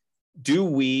 Do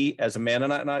we, as a man,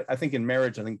 and I think in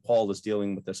marriage, I think Paul is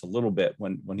dealing with this a little bit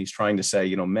when he's trying to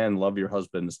say, men, love your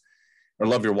husbands, or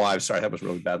love your wives. Sorry, that was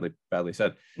really badly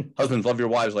said. Husbands, love your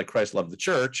wives like Christ loved the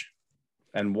church,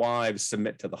 and wives,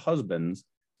 submit to the husbands.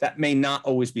 That may not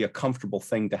always be a comfortable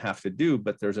thing to have to do,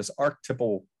 but there's this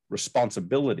archetypal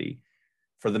responsibility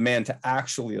for the man to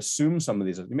actually assume some of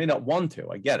these. You may not want to.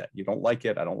 I get it. You don't like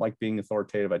it. I don't like being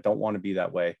authoritative. I don't want to be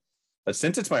that way. But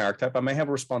since it's my archetype, I may have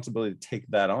a responsibility to take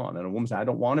that on. And a woman says, I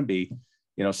don't want to be,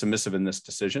 submissive in this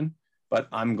decision, but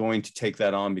I'm going to take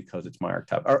that on because it's my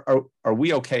archetype. Are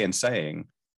we okay in saying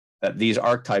that these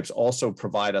archetypes also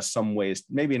provide us some ways,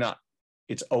 maybe not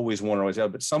it's always one or always the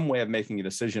other, but some way of making a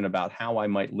decision about how I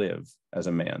might live as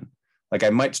a man? Like, I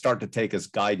might start to take as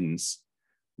guidance,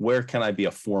 where can I be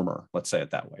a former, let's say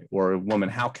it that way, or a woman,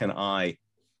 how can I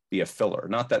be a filler?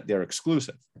 Not that they're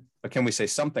exclusive, but can we say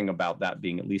something about that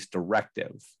being at least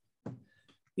directive?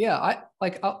 Yeah,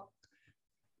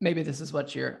 maybe this is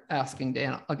what you're asking,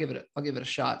 Dan. I'll give it a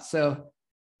shot. So,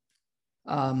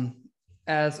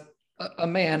 as a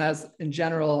man, as in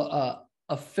general,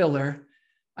 a filler,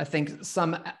 I think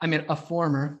a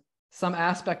former, some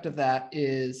aspect of that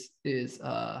is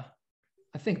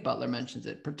I think Butler mentions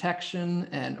it, protection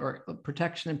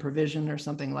and provision or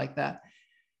something like that.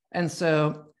 And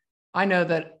so I know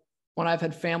that when I've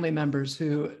had family members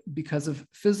who, because of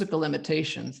physical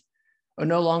limitations, are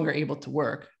no longer able to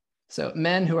work. So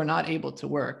men who are not able to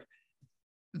work,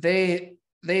 they've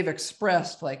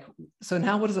expressed like, so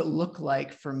now what does it look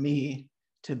like for me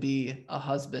to be a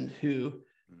husband who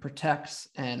protects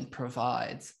and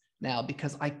provides now,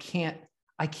 because I can't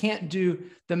do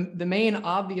the main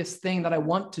obvious thing that I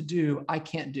want to do, I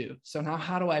can't do. So now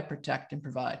how do I protect and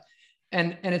provide?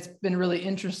 And it's been really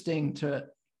interesting to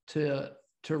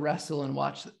wrestle and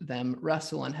watch them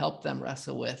wrestle and help them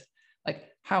wrestle with, like,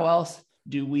 how else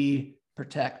do we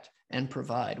protect and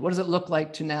provide? What does it look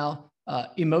like to now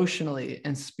emotionally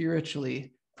and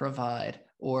spiritually provide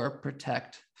or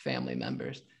protect family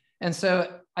members? And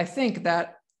so I think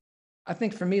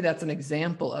for me, that's an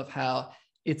example of how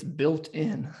it's built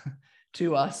in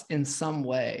to us in some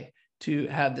way to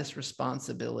have this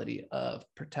responsibility of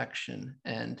protection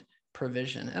and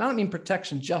provision. And I don't mean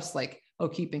protection just like,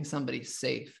 keeping somebody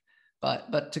safe,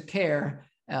 but to care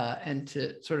and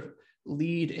to sort of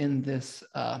lead in this,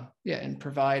 in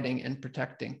providing and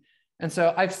protecting. And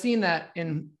so I've seen that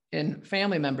in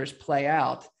family members play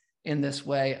out in this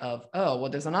way of,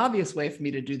 there's an obvious way for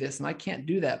me to do this and I can't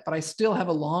do that, but I still have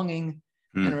a longing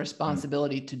and a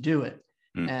responsibility to do it.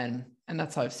 And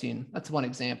that's how that's one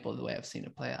example of the way I've seen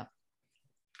it play out.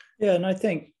 Yeah. And I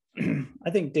think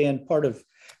Dan, part of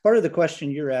the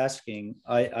question you're asking,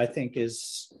 I think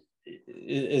is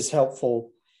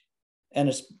helpful.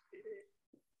 And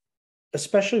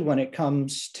especially when it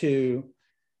comes to,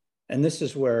 and this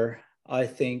is where I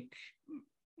think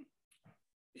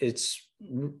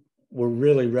we're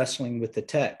really wrestling with the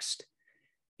text,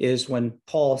 is when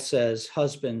Paul says,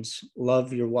 husbands,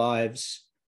 love your wives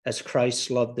as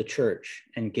Christ loved the church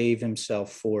and gave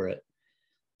himself for it.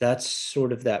 That's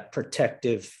sort of that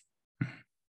protective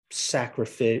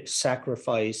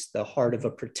sacrifice, the heart of a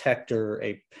protector,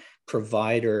 a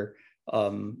provider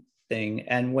thing.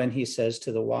 And when he says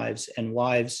to the wives, and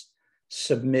wives,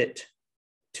 submit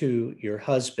to your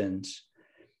husbands,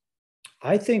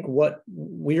 I think what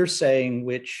we're saying,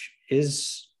 which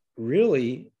is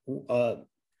really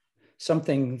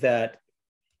something that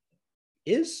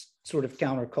is sort of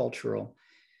countercultural,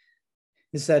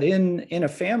 is that in a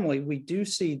family, we do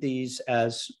see these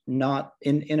as not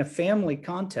in a family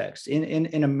context,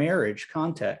 in a marriage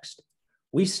context,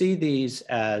 we see these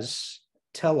as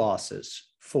teloses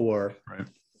for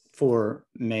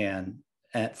men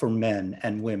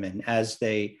and women as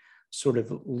they sort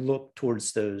of look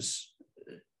towards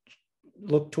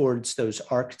those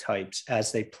archetypes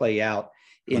as they play out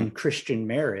in Christian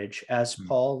marriage, as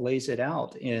Paul lays it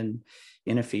out in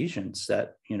Ephesians,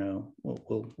 that, you know,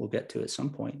 we'll get to at some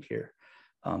point here.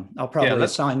 I'll probably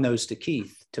assign those to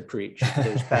Keith to preach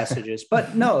those passages,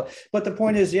 but the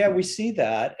point is, we see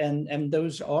that, and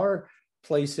those are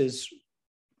places,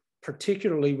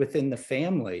 particularly within the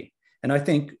family. And I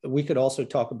think we could also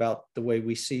talk about the way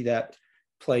we see that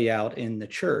play out in the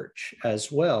church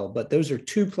as well. But those are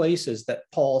two places that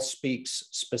Paul speaks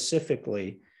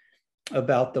specifically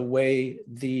about the way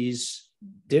these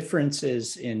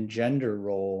differences in gender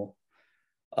role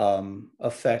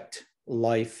affect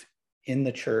life in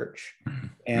the church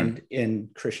and in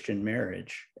Christian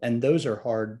marriage. And those are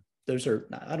hard. Those are,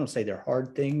 I don't say they're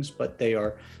hard things, but they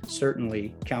are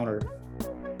certainly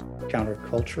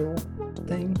countercultural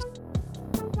things.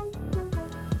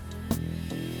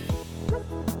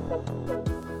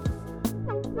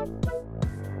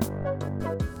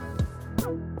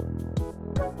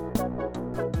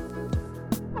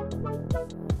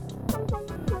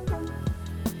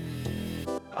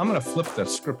 I'm going to flip the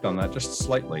script on that just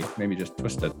slightly, maybe just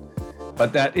twist it.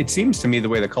 But that it seems to me the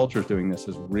way the culture is doing this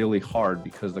is really hard,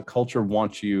 because the culture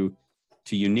wants you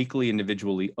to uniquely,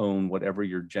 individually own whatever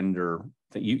your gender,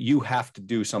 that you have to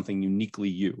do something uniquely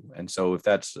you. And so if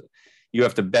that's, you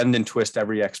have to bend and twist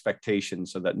every expectation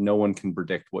so that no one can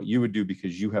predict what you would do,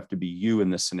 because you have to be you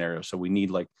in this scenario. So we need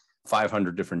like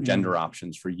 500 different gender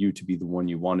options for you to be the one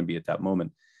you want to be at that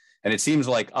moment. And it seems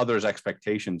like others'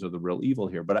 expectations are the real evil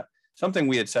here. But something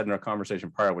we had said in our conversation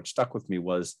prior, which stuck with me,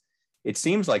 was it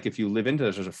seems like if you live into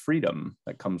this, there's a freedom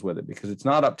that comes with it, because it's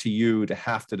not up to you to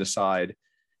have to decide,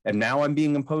 and now I'm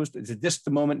being imposed. Is it this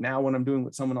the moment now when I'm doing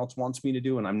what someone else wants me to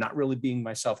do and I'm not really being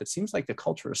myself? It seems like the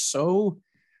culture is so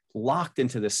locked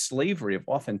into this slavery of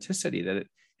authenticity that it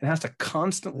has to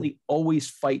constantly always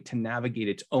fight to navigate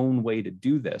its own way to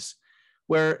do this.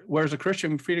 Whereas a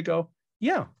Christian, I'm free to go,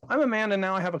 yeah, I'm a man, and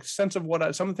now I have a sense of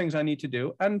what some things I need to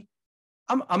do, and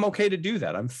I'm okay to do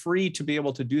that. I'm free to be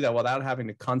able to do that without having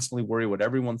to constantly worry what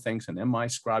everyone thinks, and am I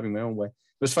scribing my own way. It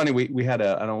was funny. We had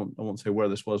I won't say where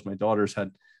this was. My daughters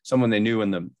had someone they knew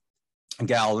in the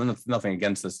gal, and nothing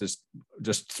against this,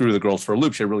 just threw the girls for a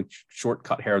loop. She had really short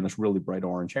cut hair and this really bright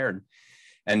orange hair.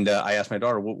 And I asked my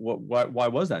daughter, why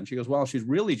was that? And she goes, well,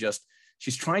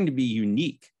 she's trying to be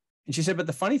unique. And she said, but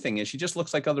the funny thing is, she just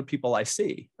looks like other people I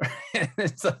see.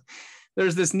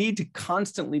 There's this need to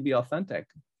constantly be authentic,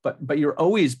 but you're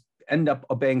always end up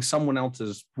obeying someone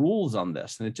else's rules on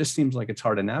this. And it just seems like it's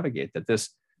hard to navigate that. This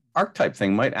archetype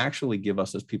thing might actually give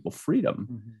us as people freedom.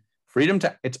 Mm-hmm. Freedom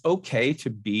to, it's okay to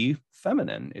be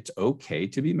feminine. It's okay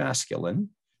to be masculine.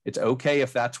 It's okay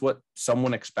if that's what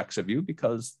someone expects of you,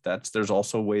 because there's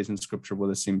also ways in scripture where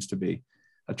there seems to be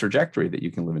a trajectory that you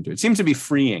can live into. It seems to be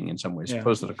freeing in some ways,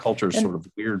 opposed to the culture's sort of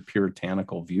weird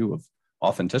puritanical view of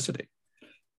authenticity.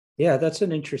 Yeah, that's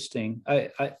an interesting,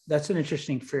 that's an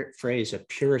interesting phrase, a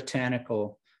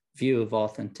puritanical view of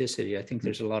authenticity. I think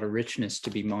there's a lot of richness to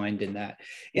be mined in that.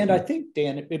 And I think,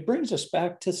 Dan, it brings us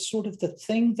back to sort of the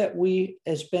thing that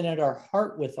has been at our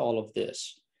heart with all of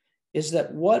this, is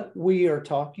that what we are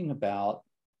talking about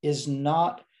is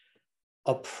not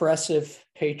oppressive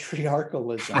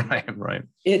patriarchalism. Right.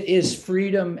 It is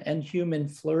freedom and human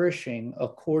flourishing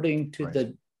according to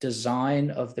the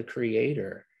design of the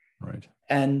Creator. Right.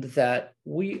 And that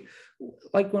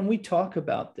when we talk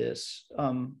about this,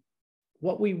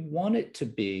 what we want it to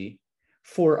be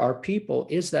for our people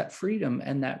is that freedom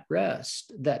and that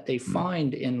rest that they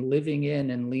find in living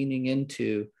in and leaning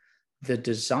into the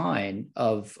design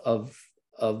of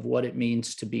what it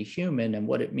means to be human, and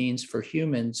what it means for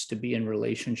humans to be in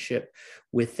relationship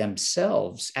with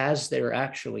themselves as they're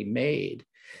actually made.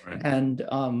 Right. And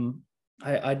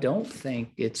I don't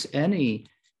think it's any.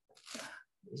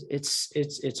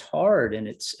 It's hard,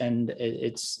 and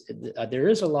there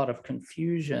is a lot of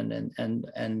confusion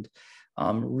and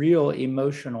real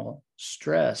emotional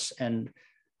stress. And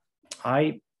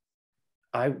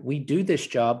we do this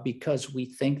job because we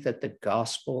think that the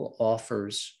gospel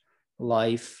offers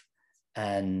life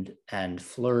and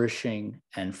flourishing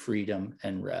and freedom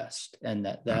and rest, and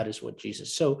that is what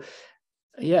Jesus. So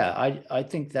yeah, I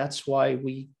think that's why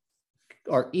we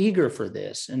are eager for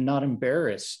this and not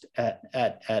embarrassed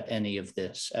at any of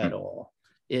this at all.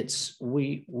 It's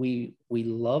we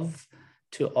love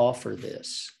to offer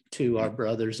this to our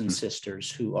brothers and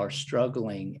sisters who are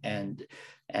struggling and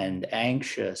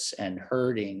anxious and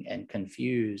hurting and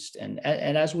confused, and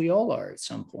as we all are at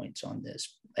some points on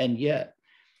this. And yet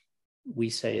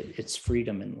we say it's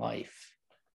freedom and life.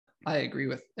 I agree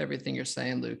with everything you're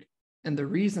saying, Luke. And the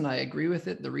reason I agree with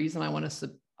it, the reason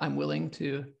I'm willing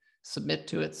to submit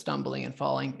to it, stumbling and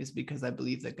falling, is because I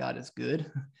believe that God is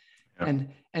good. Yeah.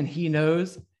 And he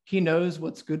knows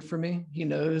what's good for me. He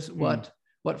knows what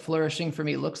flourishing for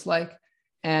me looks like.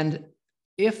 And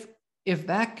if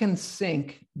that can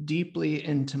sink deeply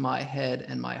into my head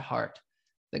and my heart,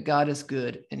 that God is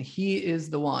good and he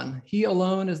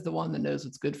alone is the one that knows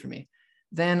what's good for me,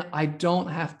 then I don't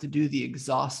have to do the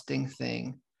exhausting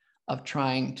thing of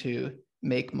trying to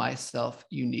make myself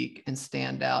unique and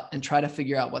stand out and try to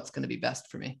figure out what's going to be best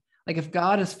for me. Like if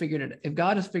God has figured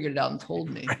it out and told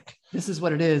me, right, this is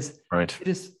what it is. Right. It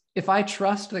is. If I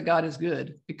trust that God is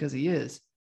good because he is,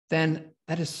 then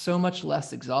that is so much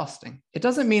less exhausting. It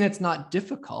doesn't mean it's not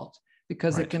difficult,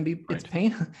 because right, it can be, right,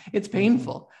 it's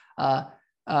painful.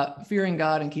 Fearing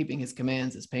God and keeping his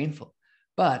commands is painful,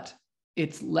 but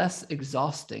it's less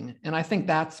exhausting. And I think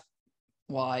that's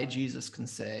why Jesus can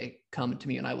say, come to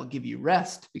me and I will give you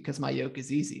rest, because my yoke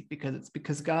is easy,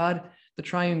 because God, the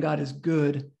triune God, is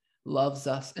good, loves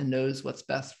us, and knows what's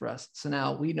best for us. So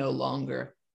now we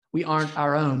aren't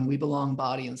our own. We belong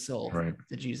body and soul, right,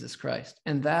 to Jesus Christ.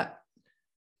 And that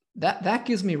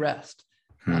gives me rest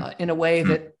in a way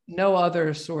that no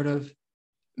other sort of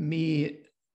me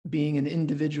being an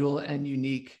individual and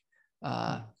unique,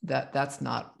 that's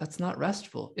not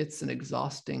restful. It's an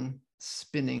exhausting,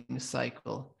 spinning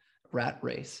cycle, rat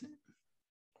race.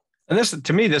 And this,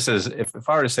 to me, this is, if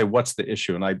I were to say, what's the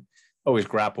issue? And I always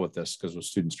grapple with this because with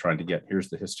students trying to get, here's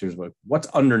the history, what's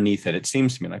underneath it. It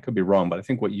seems to me, and I could be wrong, but I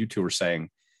think what you two are saying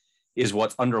is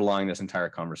what's underlying this entire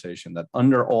conversation, that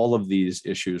under all of these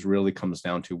issues really comes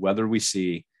down to whether we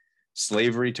see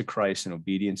slavery to Christ and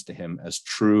obedience to him as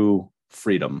true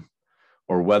freedom,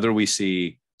 or whether we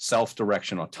see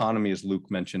self-direction, autonomy, as Luke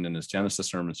mentioned in his Genesis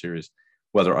sermon series,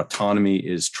 whether autonomy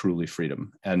is truly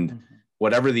freedom. And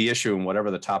whatever the issue and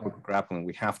whatever the topic we're grappling,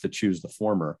 we have to choose the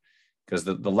former, because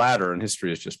the latter in history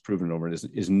has just proven over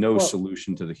is no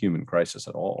solution to the human crisis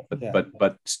at all.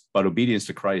 But obedience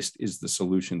to Christ is the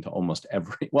solution to almost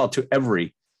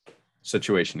every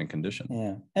situation and condition.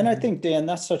 Yeah. And I think, Dan,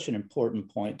 that's such an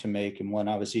important point to make, and one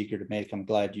I was eager to make. I'm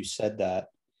glad you said that.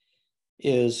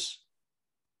 Is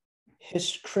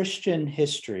his Christian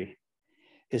history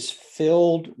is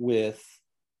filled with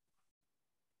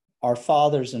our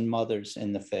fathers and mothers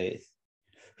in the faith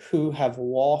who have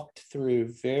walked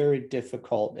through very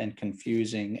difficult and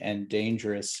confusing and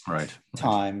dangerous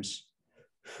times,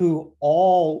 who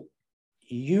all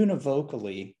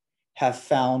univocally have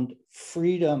found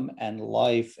freedom and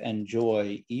life and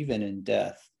joy, even in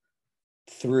death,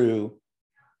 through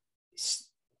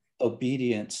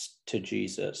obedience to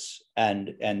Jesus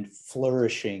and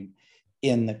flourishing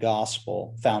in the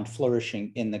gospel, found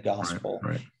flourishing in the gospel,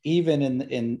 right. Even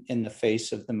in the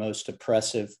face of the most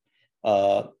oppressive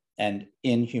and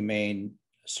inhumane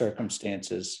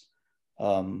circumstances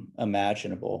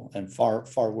imaginable, and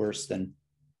far worse than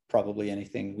probably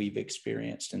anything we've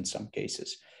experienced in some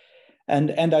cases.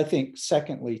 And I think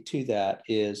secondly to that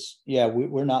is,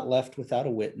 we're not left without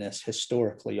a witness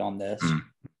historically on this.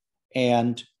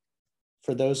 And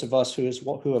for those of us who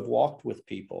have walked with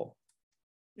people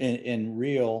in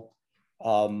real,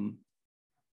 over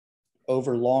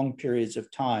long periods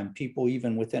of time, people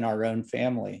even within our own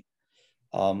family,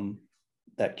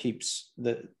 that keeps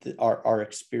our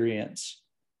experience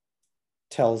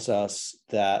tells us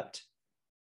that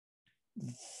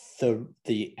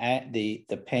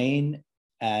the pain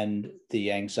and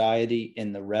the anxiety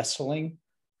in the wrestling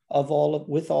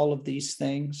with all of these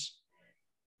things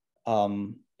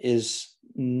is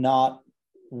not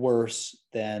worse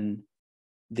than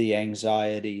the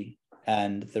anxiety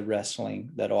and the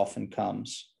wrestling that often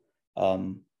comes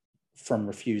from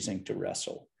refusing to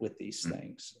wrestle with these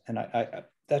things. And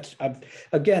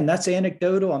again, that's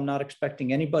anecdotal. I'm not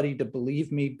expecting anybody to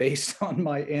believe me based on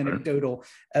my anecdotal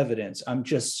evidence. I'm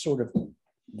just sort of,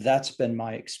 that's been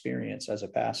my experience as a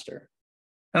pastor.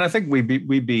 And I think we'd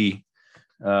be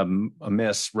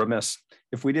remiss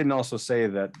if we didn't also say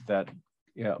that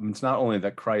it's not only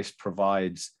that Christ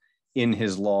provides in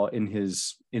his law, in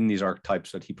these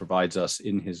archetypes that he provides us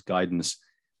in his guidance,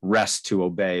 rest to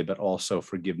obey, but also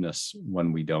forgiveness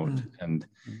when we don't, and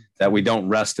that we don't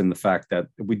rest in the fact that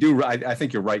we do. I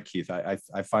think you're right, Keith. I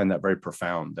find that very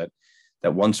profound, that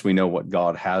once we know what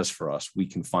God has for us, we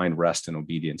can find rest and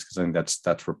obedience, because I think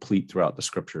that's replete throughout the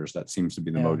scriptures. That seems to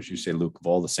be the mode, as you say, Luke, of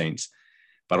all the saints,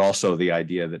 but also the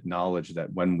idea that knowledge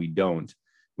that when we don't,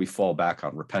 we fall back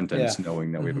on repentance,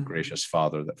 knowing that we have a gracious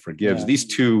Father that forgives. These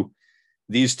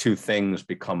two things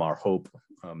become our hope.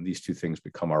 These two things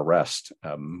become our rest,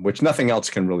 which nothing else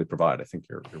can really provide. I think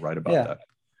you're right about that.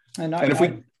 And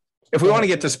if we want to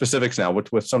get to specifics now,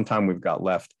 with some time we've got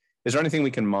left, is there anything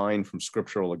we can mine from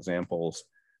scriptural examples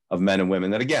of men and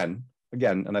women that again,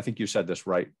 and I think you said this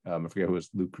right. I forget who it was,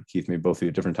 Luke or Keith, maybe both of you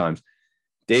at different times.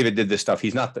 David did this stuff.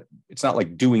 It's not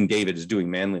like doing David is doing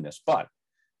manliness, but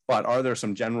are there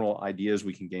some general ideas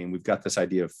we can gain? We've got this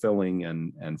idea of filling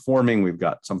and forming. We've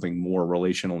got something more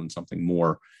relational and something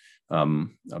more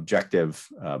objective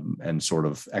and sort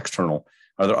of external.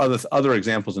 Are there other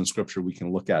examples in scripture we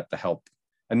can look at to help,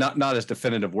 and not as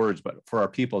definitive words, but for our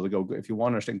people to go, if you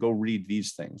want to understand, go read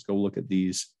these things, go look at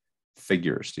these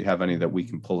figures. Do you have any that we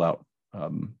can pull out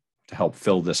to help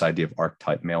fill this idea of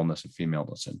archetype maleness and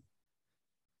femaleness in?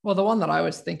 Well, the one that I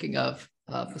was thinking of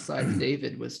besides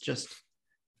David was just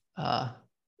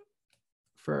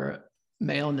for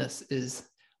maleness is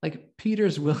like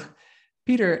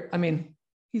Peter, I mean,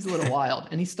 he's a little wild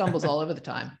and he stumbles all over the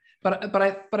time. But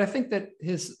I think that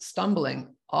his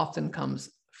stumbling often comes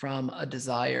from a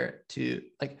desire to,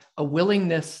 like, a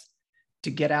willingness to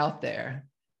get out there,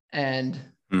 and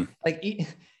like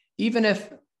even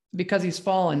if, because he's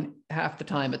fallen half the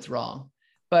time it's wrong,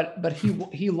 but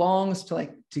he longs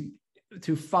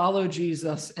to follow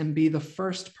Jesus and be the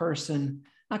first person,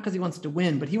 not because he wants to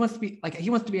win, but he wants to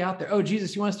be out there. Oh,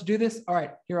 Jesus, you want us to do this? All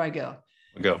right, here I go.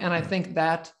 And I think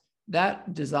that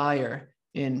desire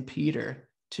in Peter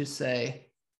to say,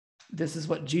 this is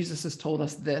what Jesus has told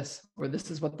us this, or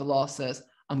this is what the law says,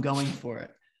 I'm going for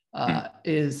it,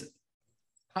 is,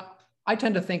 I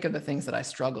tend to think of the things that I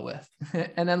struggle with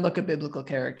and then look at biblical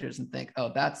characters and think,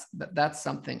 oh, that's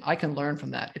something I can learn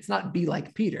from that. It's not be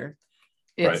like Peter.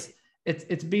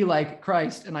 It's be like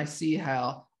Christ. And I see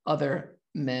how other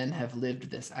men have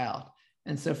lived this out.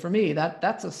 And so for me,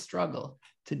 that's a struggle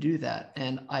to do that.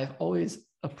 And I've always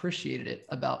appreciated it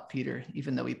about Peter,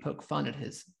 even though we poke fun at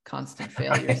his constant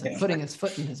failures and putting his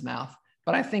foot in his mouth.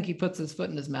 But I think he puts his foot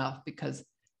in his mouth because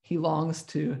he longs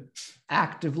to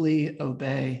actively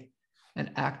obey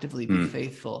and actively be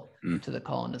faithful to the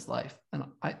call in his life. And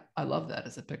I love that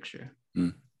as a picture.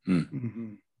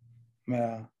 Mm-hmm.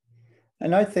 Yeah.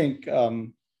 And I think,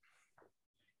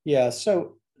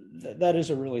 so that is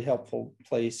a really helpful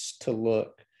place to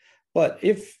look. But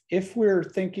if we're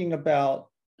thinking about,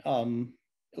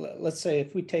 let's say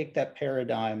if we take that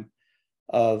paradigm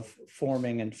of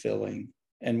forming and filling,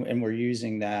 and we're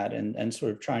using that and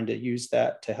sort of trying to use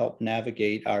that to help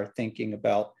navigate our thinking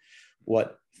about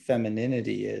what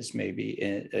femininity is, maybe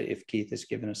if Keith has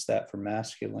given us that for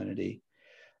masculinity.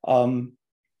 I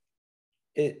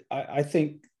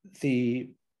think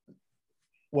in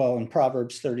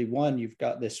Proverbs 31, you've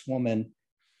got this woman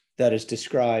that is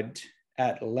described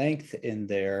at length in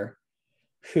there,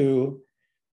 who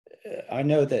I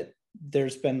know that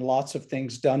there's been lots of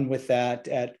things done with that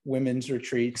at women's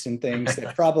retreats and things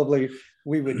that probably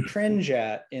we would cringe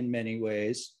at in many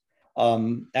ways.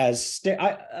 In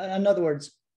other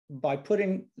words, by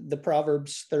putting the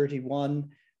Proverbs 31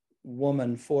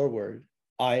 woman forward,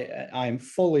 I'm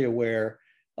fully aware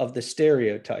of the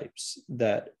stereotypes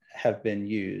that have been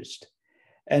used.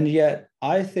 And yet,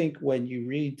 I think when you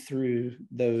read through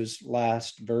those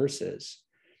last verses,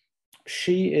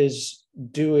 she is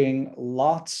doing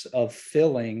lots of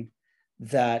filling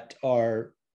that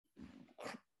are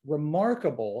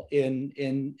remarkable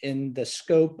in the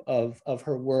scope of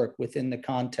her work within the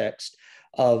context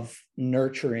of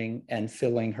nurturing and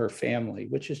filling her family,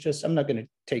 which is just, I'm not going to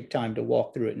take time to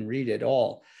walk through it and read it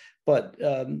all, but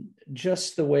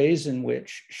just the ways in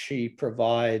which she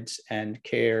provides and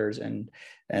cares and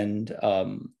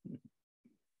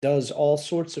does all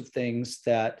sorts of things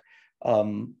that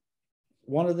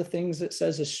one of the things it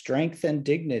says is strength and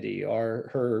dignity are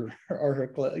her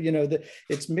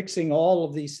it's mixing all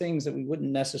of these things that we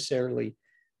wouldn't necessarily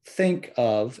think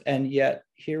of. And yet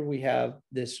here we have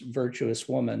this virtuous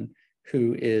woman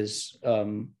who is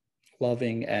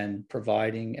loving and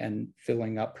providing and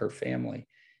filling up her family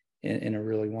in a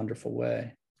really wonderful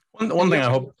way. One thing I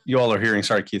hope you all are hearing,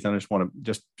 sorry, Keith, I just want to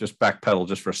just backpedal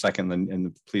just for a second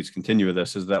and please continue with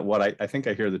this, is that what I think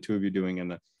I hear the two of you doing,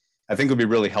 and I think would be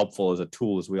really helpful as a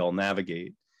tool as we all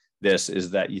navigate this,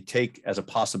 is that you take as a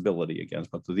possibility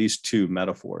against both of these two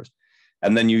metaphors,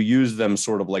 and then you use them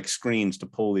sort of like screens to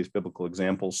pull these biblical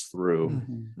examples through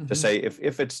to say,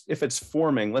 if it's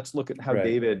forming, let's look at how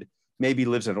David maybe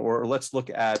lives in it, or let's look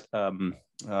at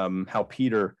how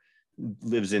Peter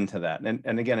lives into that.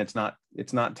 And again, it's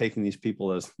not taking these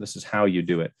people as this is how you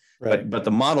do it. Right. But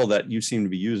the model that you seem to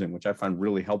be using, which I find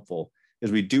really helpful,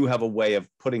 is we do have a way of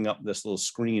putting up this little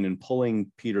screen and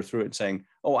pulling Peter through it and saying,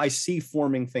 oh, I see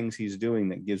forming things he's doing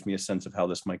that gives me a sense of how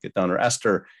this might get done. Or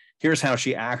Esther, here's how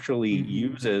she actually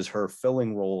uses her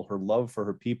filling role, her love for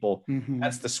her people.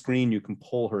 That's the screen you can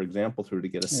pull her example through to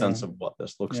get a sense of what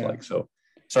this looks like. So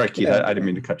sorry, Keith, I didn't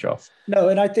mean to cut you off. No,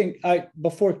 and I think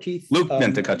before Keith. Luke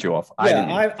meant to cut you off.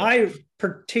 I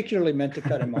particularly meant to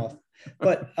cut him off.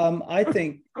 But I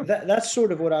think that's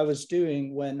sort of what I was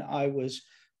doing when I was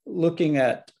looking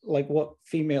at, like, what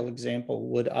female example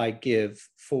would I give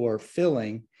for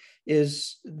filling,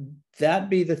 is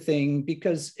that be the thing,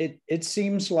 because it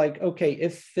seems like, okay,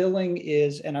 if filling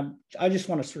is, and I just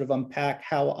want to sort of unpack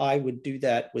how I would do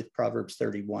that with Proverbs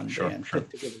 31, Dan, to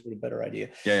give a little better idea.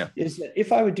 Is that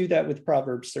if I would do that with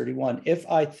Proverbs 31, if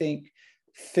I think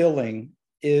filling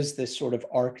is this sort of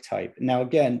archetype. Now,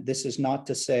 again, this is not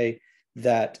to say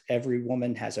that every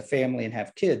woman has a family and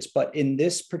have kids, but in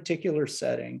this particular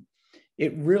setting,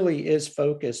 it really is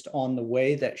focused on the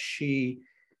way that she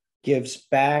gives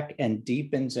back and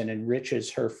deepens and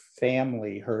enriches her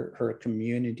family, her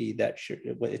community. That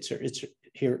it's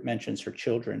here it mentions her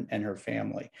children and her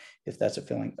family, if that's a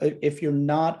filling. If you're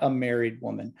not a married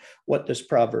woman, what does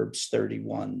Proverbs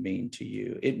 31 mean to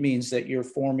you? It means that you're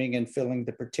forming and filling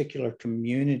the particular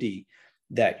community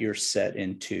that you're set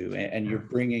into, and you're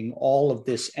bringing all of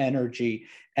this energy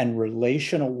and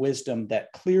relational wisdom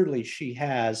that clearly she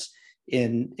has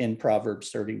in Proverbs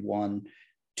 31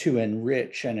 to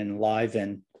enrich and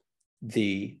enliven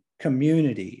the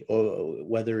community, or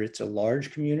whether it's a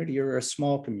large community or a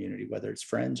small community, whether it's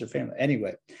friends or family.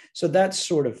 Anyway, so that's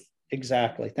sort of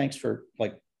exactly. Thanks for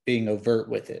being overt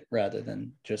with it rather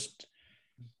than just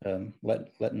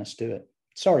letting us do it.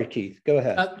 Sorry, Keith, go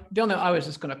ahead. No, I was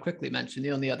just going to quickly mention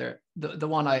the only other, the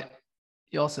one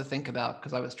you also think about,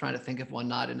 because I was trying to think of one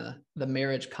not in the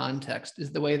marriage context,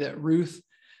 is the way that Ruth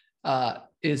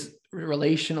is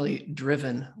relationally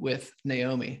driven with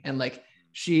Naomi, and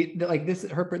this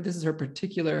is her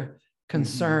particular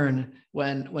concern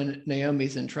when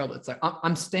Naomi's in trouble. It's like,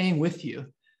 I'm staying with you,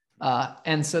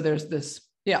 and so there's this.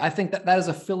 I think that is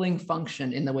a filling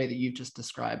function in the way that you just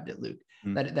described it, Luke.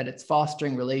 That it's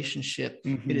fostering relationship.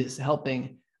 It is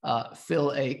helping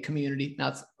fill a community. Now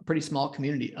it's a pretty small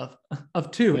community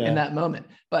of two in that moment,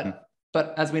 but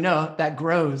as we know, that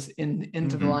grows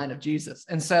into the line of Jesus.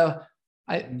 And so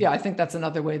I think that's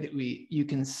another way that you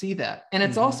can see that. And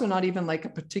it's also not even like a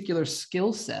particular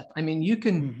skill set. I mean, you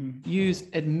can use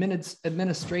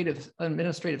administrative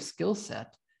skill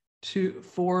set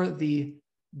for the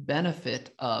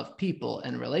benefit of people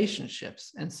and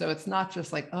relationships. And so it's not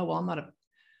just like, oh, well,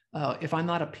 if I'm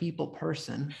not a people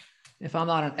person, if I'm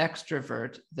not an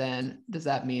extrovert, then does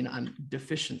that mean I'm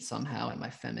deficient somehow in my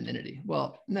femininity?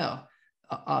 Well, no,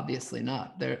 obviously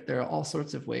not. There are all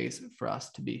sorts of ways for us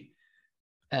to be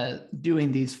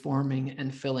doing these forming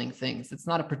and filling things. It's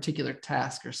not a particular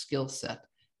task or skill set.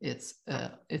 It's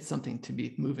something to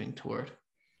be moving toward.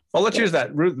 Well, let's use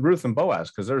that Ruth and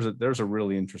Boaz, because there's a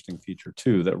really interesting feature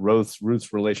too, that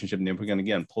Ruth's relationship, and if we're going to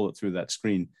again pull it through that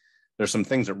screen, there's some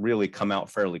things that really come out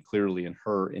fairly clearly in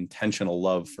her intentional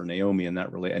love for Naomi, and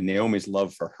and Naomi's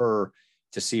love for her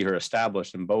to see her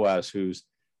established, and Boaz, whose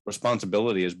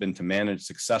responsibility has been to manage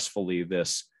successfully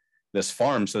this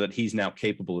farm so that he's now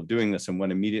capable of doing this. And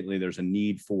when immediately there's a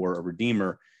need for a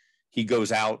redeemer, he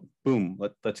goes out, boom,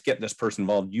 let's get this person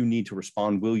involved. You need to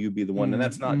respond. Will you be the one? And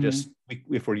that's not just,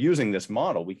 if we're using this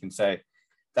model, we can say,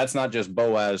 that's not just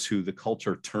Boaz, who the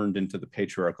culture turned into the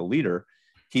patriarchal leader.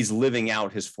 He's living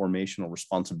out his formational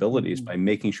responsibilities by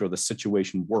making sure the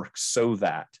situation works so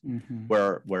that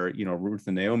where Ruth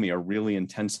and Naomi are really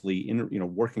intensely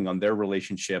working on their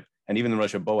relationship, and even the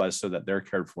relationship of Boaz, so that they're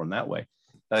cared for in that way.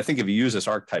 And I think if you use this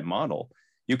archetype model,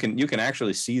 you can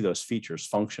actually see those features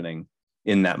functioning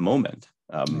in that moment,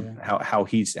 how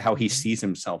he sees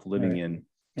himself living in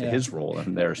to his role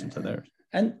and theirs into theirs.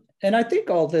 And I think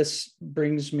all this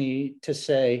brings me to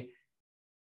say,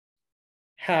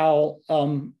 how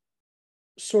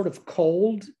sort of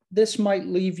cold this might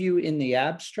leave you in the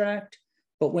abstract,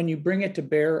 but when you bring it to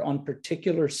bear on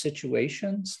particular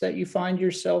situations that you find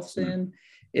yourselves in,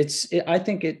 I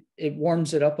think it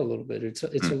warms it up a little bit. It's a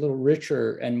little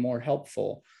richer and more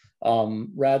helpful,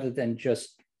 rather than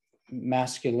just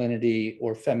masculinity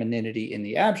or femininity in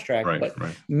the abstract.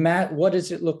 Matt, what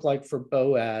does it look like for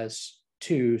Boaz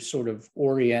to sort of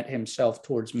orient himself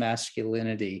towards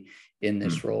masculinity in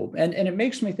this role? And it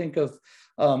makes me think of,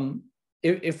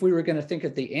 if we were going to think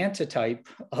of the antitype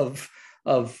of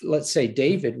let's say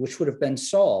David, which would have been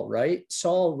Saul, right?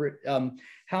 Saul,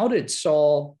 how did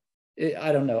Saul,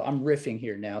 I don't know, I'm riffing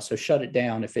here now, so shut it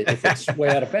down if it's way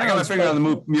out of bounds. I got my finger on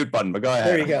the mute button, but go ahead.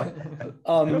 There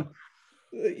you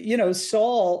go.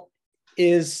 Saul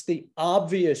is the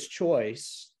obvious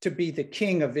choice to be the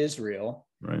king of Israel,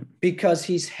 right? Because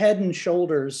he's head and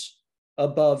shoulders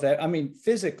above. I mean,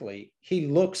 physically, he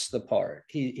looks the part.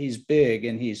 He's big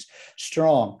and he's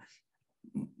strong.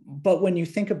 But when you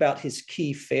think about his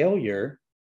key failure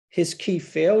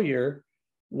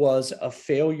was a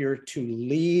failure to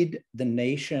lead the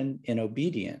nation in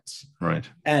obedience. Right.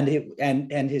 And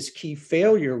his key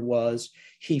failure was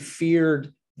he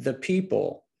feared the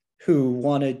people who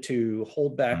wanted to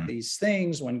hold back these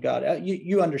things when God,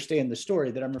 you understand the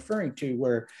story that I'm referring to,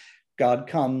 where God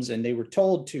comes and they were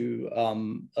told to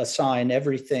assign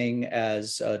everything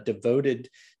as devoted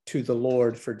to the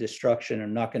Lord for destruction.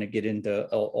 I'm not going to get into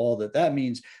all that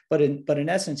means, but in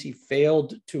essence, he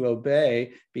failed to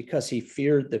obey because he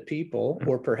feared the people,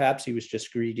 or perhaps he was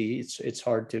just greedy. It's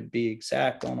hard to be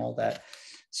exact on all that.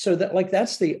 So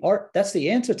that's the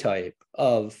antitype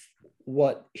of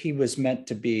what he was meant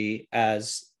to be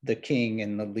as the king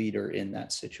and the leader in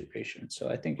that situation. So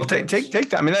I think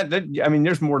take that. I mean,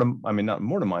 there's more to, not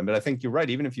more to mine, but I think you're right.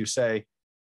 Even if you say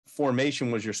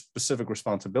formation was your specific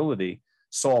responsibility,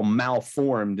 Saul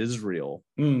malformed Israel.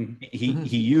 He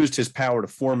used his power to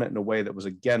form it in a way that was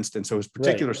against, and so his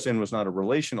particular sin was not a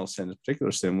relational sin. His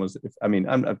particular sin was,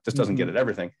 this doesn't get at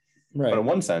everything, but in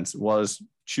one sense, was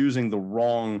choosing the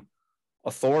wrong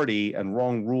authority and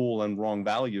wrong rule and wrong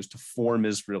values to form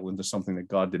Israel into something that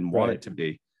God didn't want it to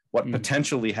be. What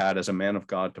potentially had as a man of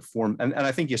God to form, and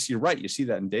I think you're right. You see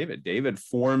that in David. David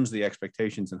forms the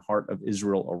expectations and heart of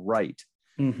Israel aright.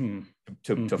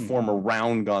 To form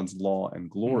around God's law and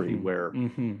glory, where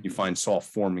you find Saul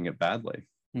forming it badly.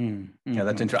 Yeah,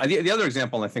 that's interesting. The other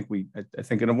example, I think,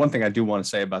 and one thing I do want to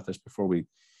say about this before we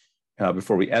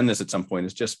end this at some point,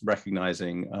 is just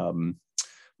recognizing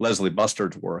Leslie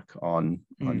Bustard's work on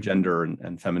gender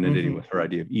and femininity with her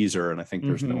idea of Ezer, and I think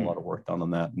there's been a lot of work done on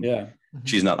that. And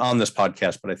she's not on this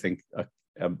podcast, but I think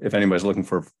if anybody's looking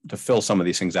to fill some of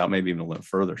these things out, maybe even a little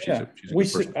further, she's a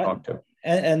good person to talk to.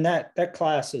 And that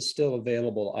class is still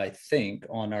available, I think,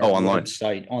 on our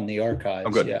website, on the archives.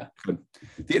 Oh, good. Yeah. Good.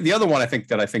 The other one I think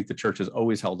the church has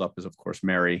always held up is, of course,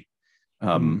 Mary,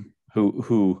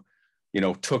 who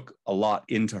took a lot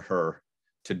into her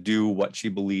to do what she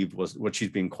believed was what she's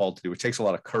being called to do. It takes a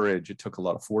lot of courage. It took a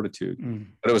lot of fortitude,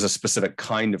 but it was a specific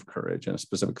kind of courage and a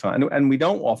specific kind. And we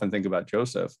don't often think about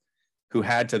Joseph, who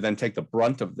had to then take the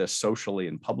brunt of this socially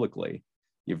and publicly.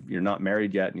 You're not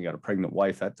married yet and you got a pregnant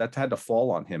wife. That had to fall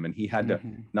on him, and he had to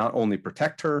not only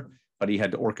protect her, but he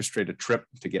had to orchestrate a trip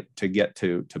to get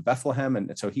to Bethlehem,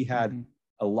 and so he had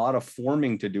a lot of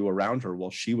forming to do around her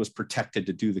while she was protected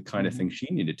to do the kind of thing she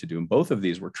needed to do. And both of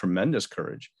these were tremendous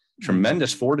courage,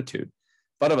 tremendous fortitude,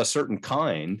 but of a certain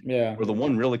kind, where the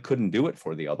one really couldn't do it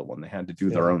for the other one. They had to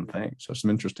do their own thing. So some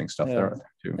interesting stuff there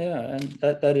too. Yeah, and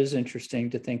that is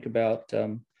interesting to think about.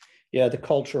 The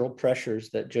cultural pressures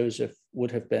that Joseph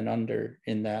would have been under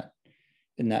in that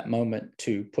moment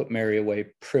to put Mary away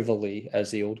privily, as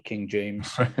the old King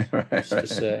James used to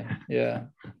say. Yeah.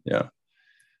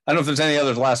 I don't know if there's any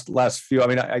others last few.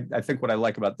 I think what I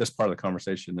like about this part of the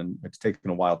conversation, and it's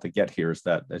taken a while to get here, is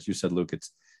that, as you said, Luke,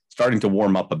 it's starting to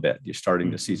warm up a bit. You're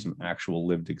starting to see some actual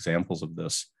lived examples of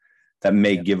this that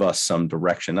may give us some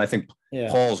direction. I think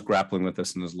Paul's grappling with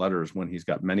this in his letters when he's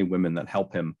got many women that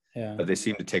help him, but they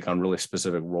seem to take on really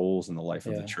specific roles in the life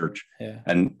of the church.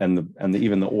 And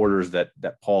even the orders that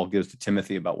Paul gives to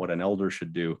Timothy about what an elder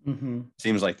should do,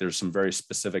 seems like there's some very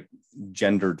specific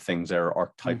gendered things there,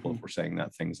 archetypal, if we're saying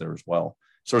that, things there as well.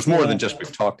 So it's more than just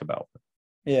we've talked about.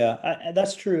 Yeah,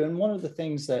 that's true. And one of the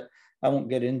things that, I won't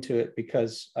get into it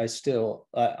because I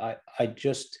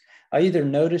either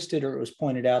noticed it or it was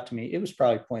pointed out to me. It was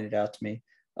probably pointed out to me,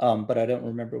 but I don't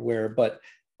remember where. But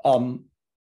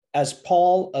as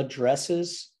Paul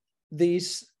addresses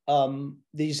these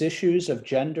issues of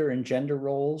gender and gender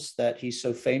roles that he's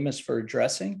so famous for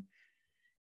addressing,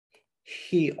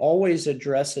 he always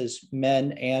addresses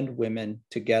men and women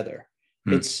together.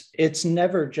 It's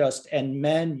never just, and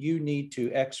men, you need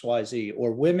to XYZ,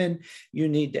 or women, you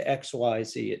need to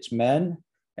XYZ. It's men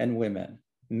and women,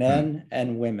 men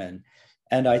and women.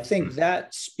 And I think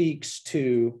that speaks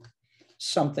to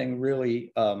something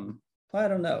really, I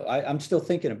don't know, I'm still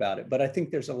thinking about it, but I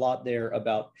think there's a lot there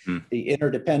about the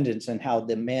interdependence and how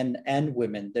the men and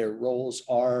women, their roles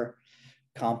are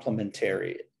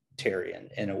complementarian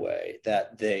in a way,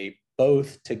 that they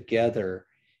both together,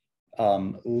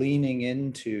 leaning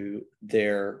into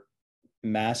their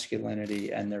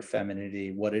masculinity and their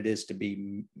femininity, what it is to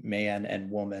be man and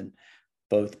woman,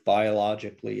 both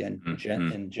biologically and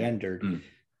gendered,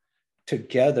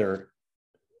 together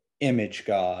image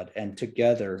God, and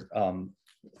together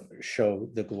show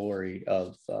the glory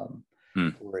of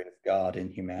God in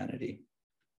humanity.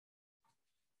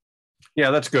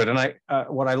 Yeah, that's good. And I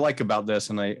what I like about this,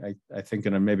 and I think,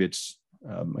 and maybe it's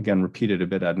again repeated a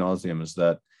bit ad nauseum, is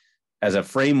that as a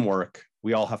framework,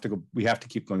 we have to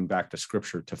keep going back to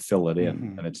Scripture to fill it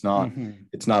in. And it's not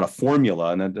a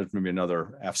formula, and there's maybe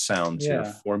another F sounds here,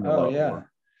 formula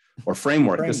or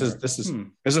framework. This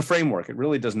is a framework. It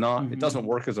really does not, it doesn't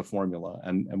work as a formula.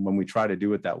 And when we try to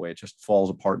do it that way, it just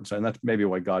falls apart. And that's maybe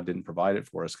why God didn't provide it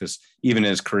for us, because even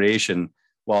as creation,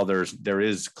 while there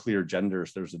is clear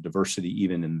genders, there's a diversity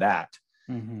even in that,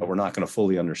 but we're not going to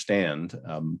fully understand.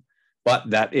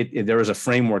 But that there is a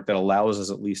framework that allows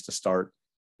us at least to start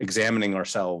examining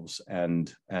ourselves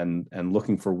and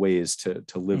looking for ways to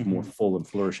live more full and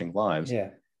flourishing lives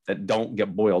that don't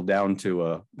get boiled down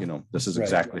to this is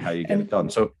exactly how you get it done.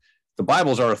 So the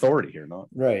Bible's our authority here, not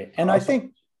right. And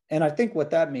awesome. I think what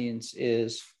that means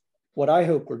is, what I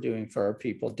hope we're doing for our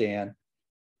people, Dan,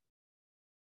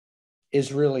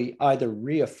 is really either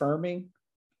reaffirming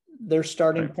their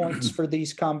starting points for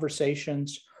these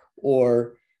conversations,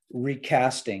 or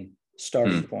recasting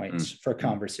starting points for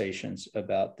conversations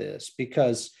about this,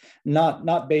 because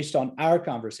not based on our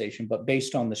conversation, but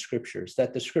based on the Scriptures,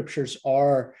 that the Scriptures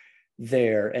are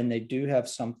there and they do have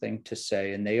something to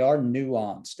say, and they are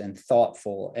nuanced and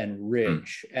thoughtful and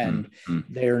rich, and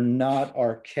they're not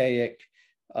archaic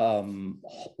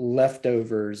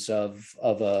leftovers of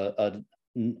a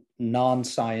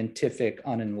non-scientific,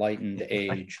 unenlightened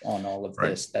age on all of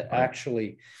this, that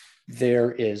actually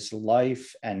there is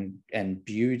life and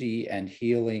beauty and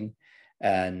healing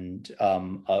and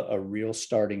a real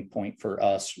starting point for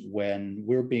us when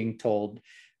we're being told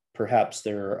perhaps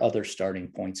there are other starting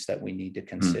points that we need to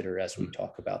consider as we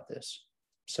talk about this.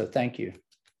 So thank you.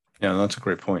 Yeah, that's a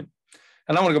great point.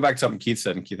 And I want to go back to something Keith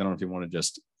said. And Keith, I don't know if you want to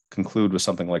just conclude with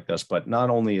something like this, but not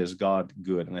only is God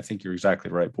good, and I think you're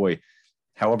exactly right, boy,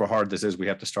 however hard this is, we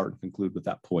have to start and conclude with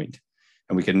that point.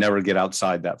 And we can never get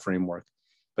outside that framework.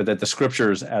 But that the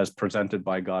Scriptures, as presented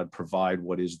by God, provide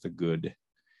what is the good.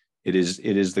 It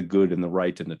is the good and the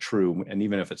right and the true. And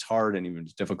even if it's hard and even if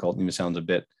it's difficult, and even sounds a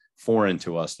bit foreign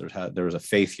to us, there is a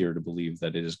faith here to believe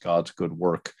that it is God's good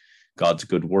work, God's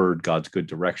good word, God's good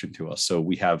direction to us. So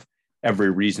we have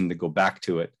every reason to go back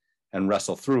to it and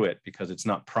wrestle through it, because it's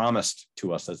not promised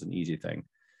to us as an easy thing,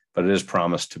 but it is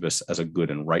promised to us as a good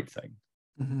and right thing.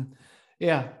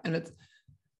 Yeah, and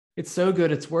it's so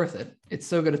good, it's worth it. It's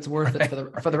so good, it's worth it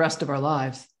for the rest of our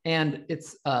lives. And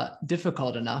it's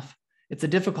difficult enough. It's a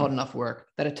difficult enough work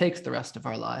that it takes the rest of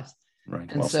our lives.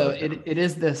 Right. And well, so it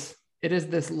is this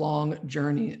long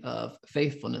journey of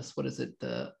faithfulness. What is it?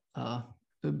 The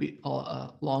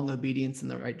long obedience in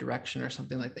the right direction, or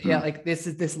something like that. Yeah, like this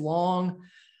is this long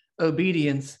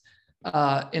obedience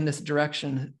in this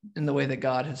direction, in the way that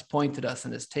God has pointed us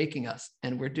and is taking us,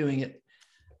 and we're doing it.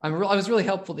 I was really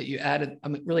helpful that you added.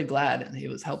 I'm really glad, and it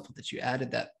was helpful that you added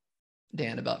that,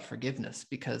 Dan, about forgiveness,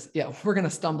 because we're going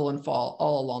to stumble and fall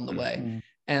all along the way,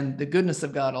 and the goodness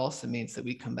of God also means that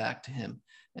we come back to Him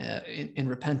in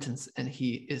repentance, and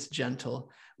He is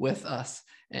gentle with us,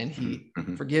 and He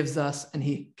forgives us, and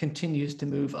He continues to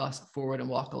move us forward and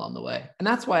walk along the way. And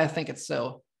that's why I think it's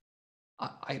so.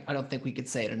 I don't think we could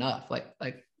say it enough.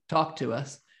 Like talk to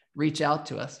us, reach out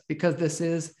to us, because this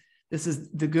is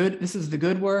the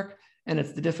good work, and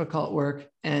it's the difficult work,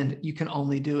 and you can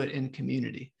only do it in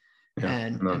community.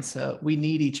 And so we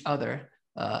need each other.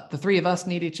 The three of us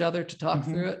need each other to talk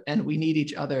through it, and we need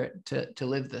each other to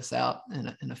live this out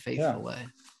in a faithful way.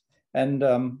 And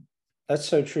that's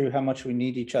so true, how much we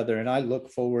need each other. And I look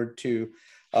forward to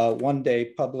one day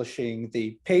publishing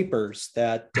the papers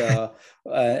that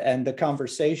and the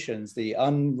conversations, the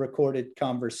unrecorded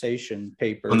conversation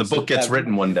papers. When the book gets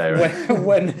written one day, right?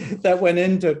 when that went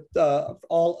into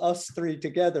all us three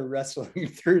together wrestling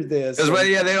through this. Because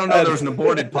they don't know there was an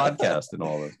aborted podcast and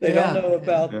all this. They don't know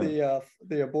about the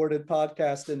aborted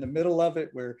podcast in the middle of it,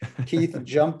 where Keith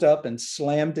jumped up and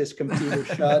slammed his computer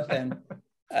shut, and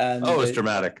it was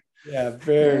dramatic. Yeah,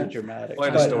 very dramatic.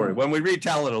 Quite a story. When we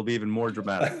retell it, it'll be even more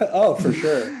dramatic. Oh, for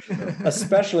sure.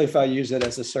 Especially if I use it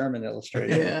as a sermon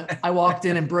illustration. Yeah, I walked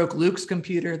in and broke Luke's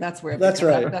computer. That's where that's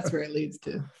where it leads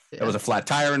to. Yeah. There was a flat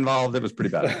tire involved. It was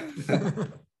pretty bad.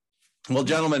 Well,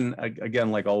 gentlemen, again,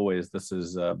 like always, this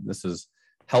is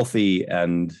healthy,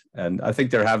 and I think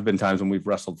there have been times when we've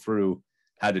wrestled through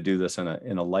how to do this in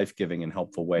a life-giving and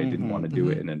helpful way. Didn't want to do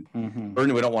it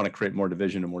certainly we don't want to create more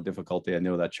division and more difficulty. I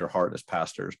know that's your heart as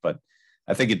pastors, but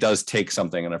I think it does take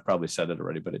something, and I've probably said it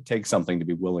already, but it takes something to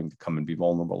be willing to come and be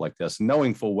vulnerable like this,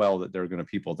 knowing full well that there are going to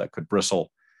be people that could bristle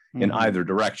in either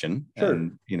direction. Sure.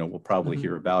 And we'll probably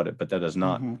hear about it, but that is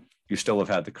not you still have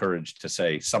had the courage to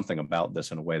say something about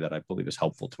this in a way that I believe is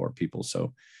helpful to our people.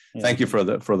 So thank you for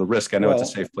the risk. I know it's a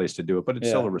safe place to do it, but it's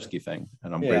still a risky thing.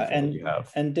 And I'm grateful that you have.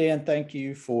 And Dan, thank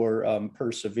you for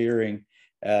persevering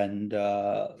and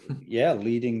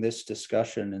leading this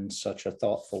discussion in such a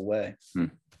thoughtful way.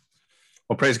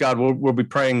 Well, praise God. We'll be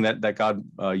praying that God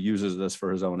uses this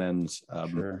for his own ends,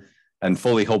 and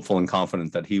fully hopeful and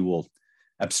confident that he will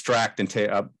abstract and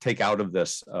take out of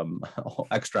this,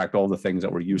 extract all the things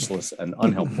that were useless and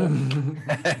unhelpful,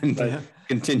 and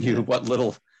continue what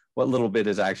little bit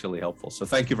is actually helpful. So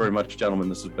thank you very much, gentlemen.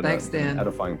 This has been an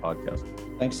edifying podcast.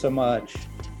 Thanks so much.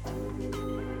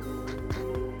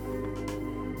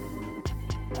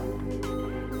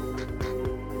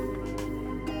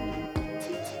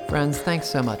 Friends, thanks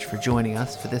so much for joining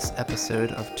us for this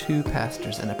episode of Two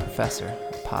Pastors and a Professor,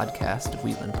 a podcast of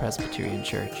Wheatland Presbyterian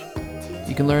Church.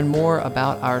 You can learn more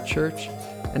about our church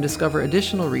and discover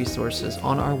additional resources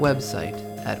on our website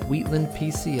at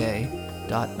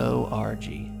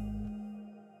wheatlandpca.org.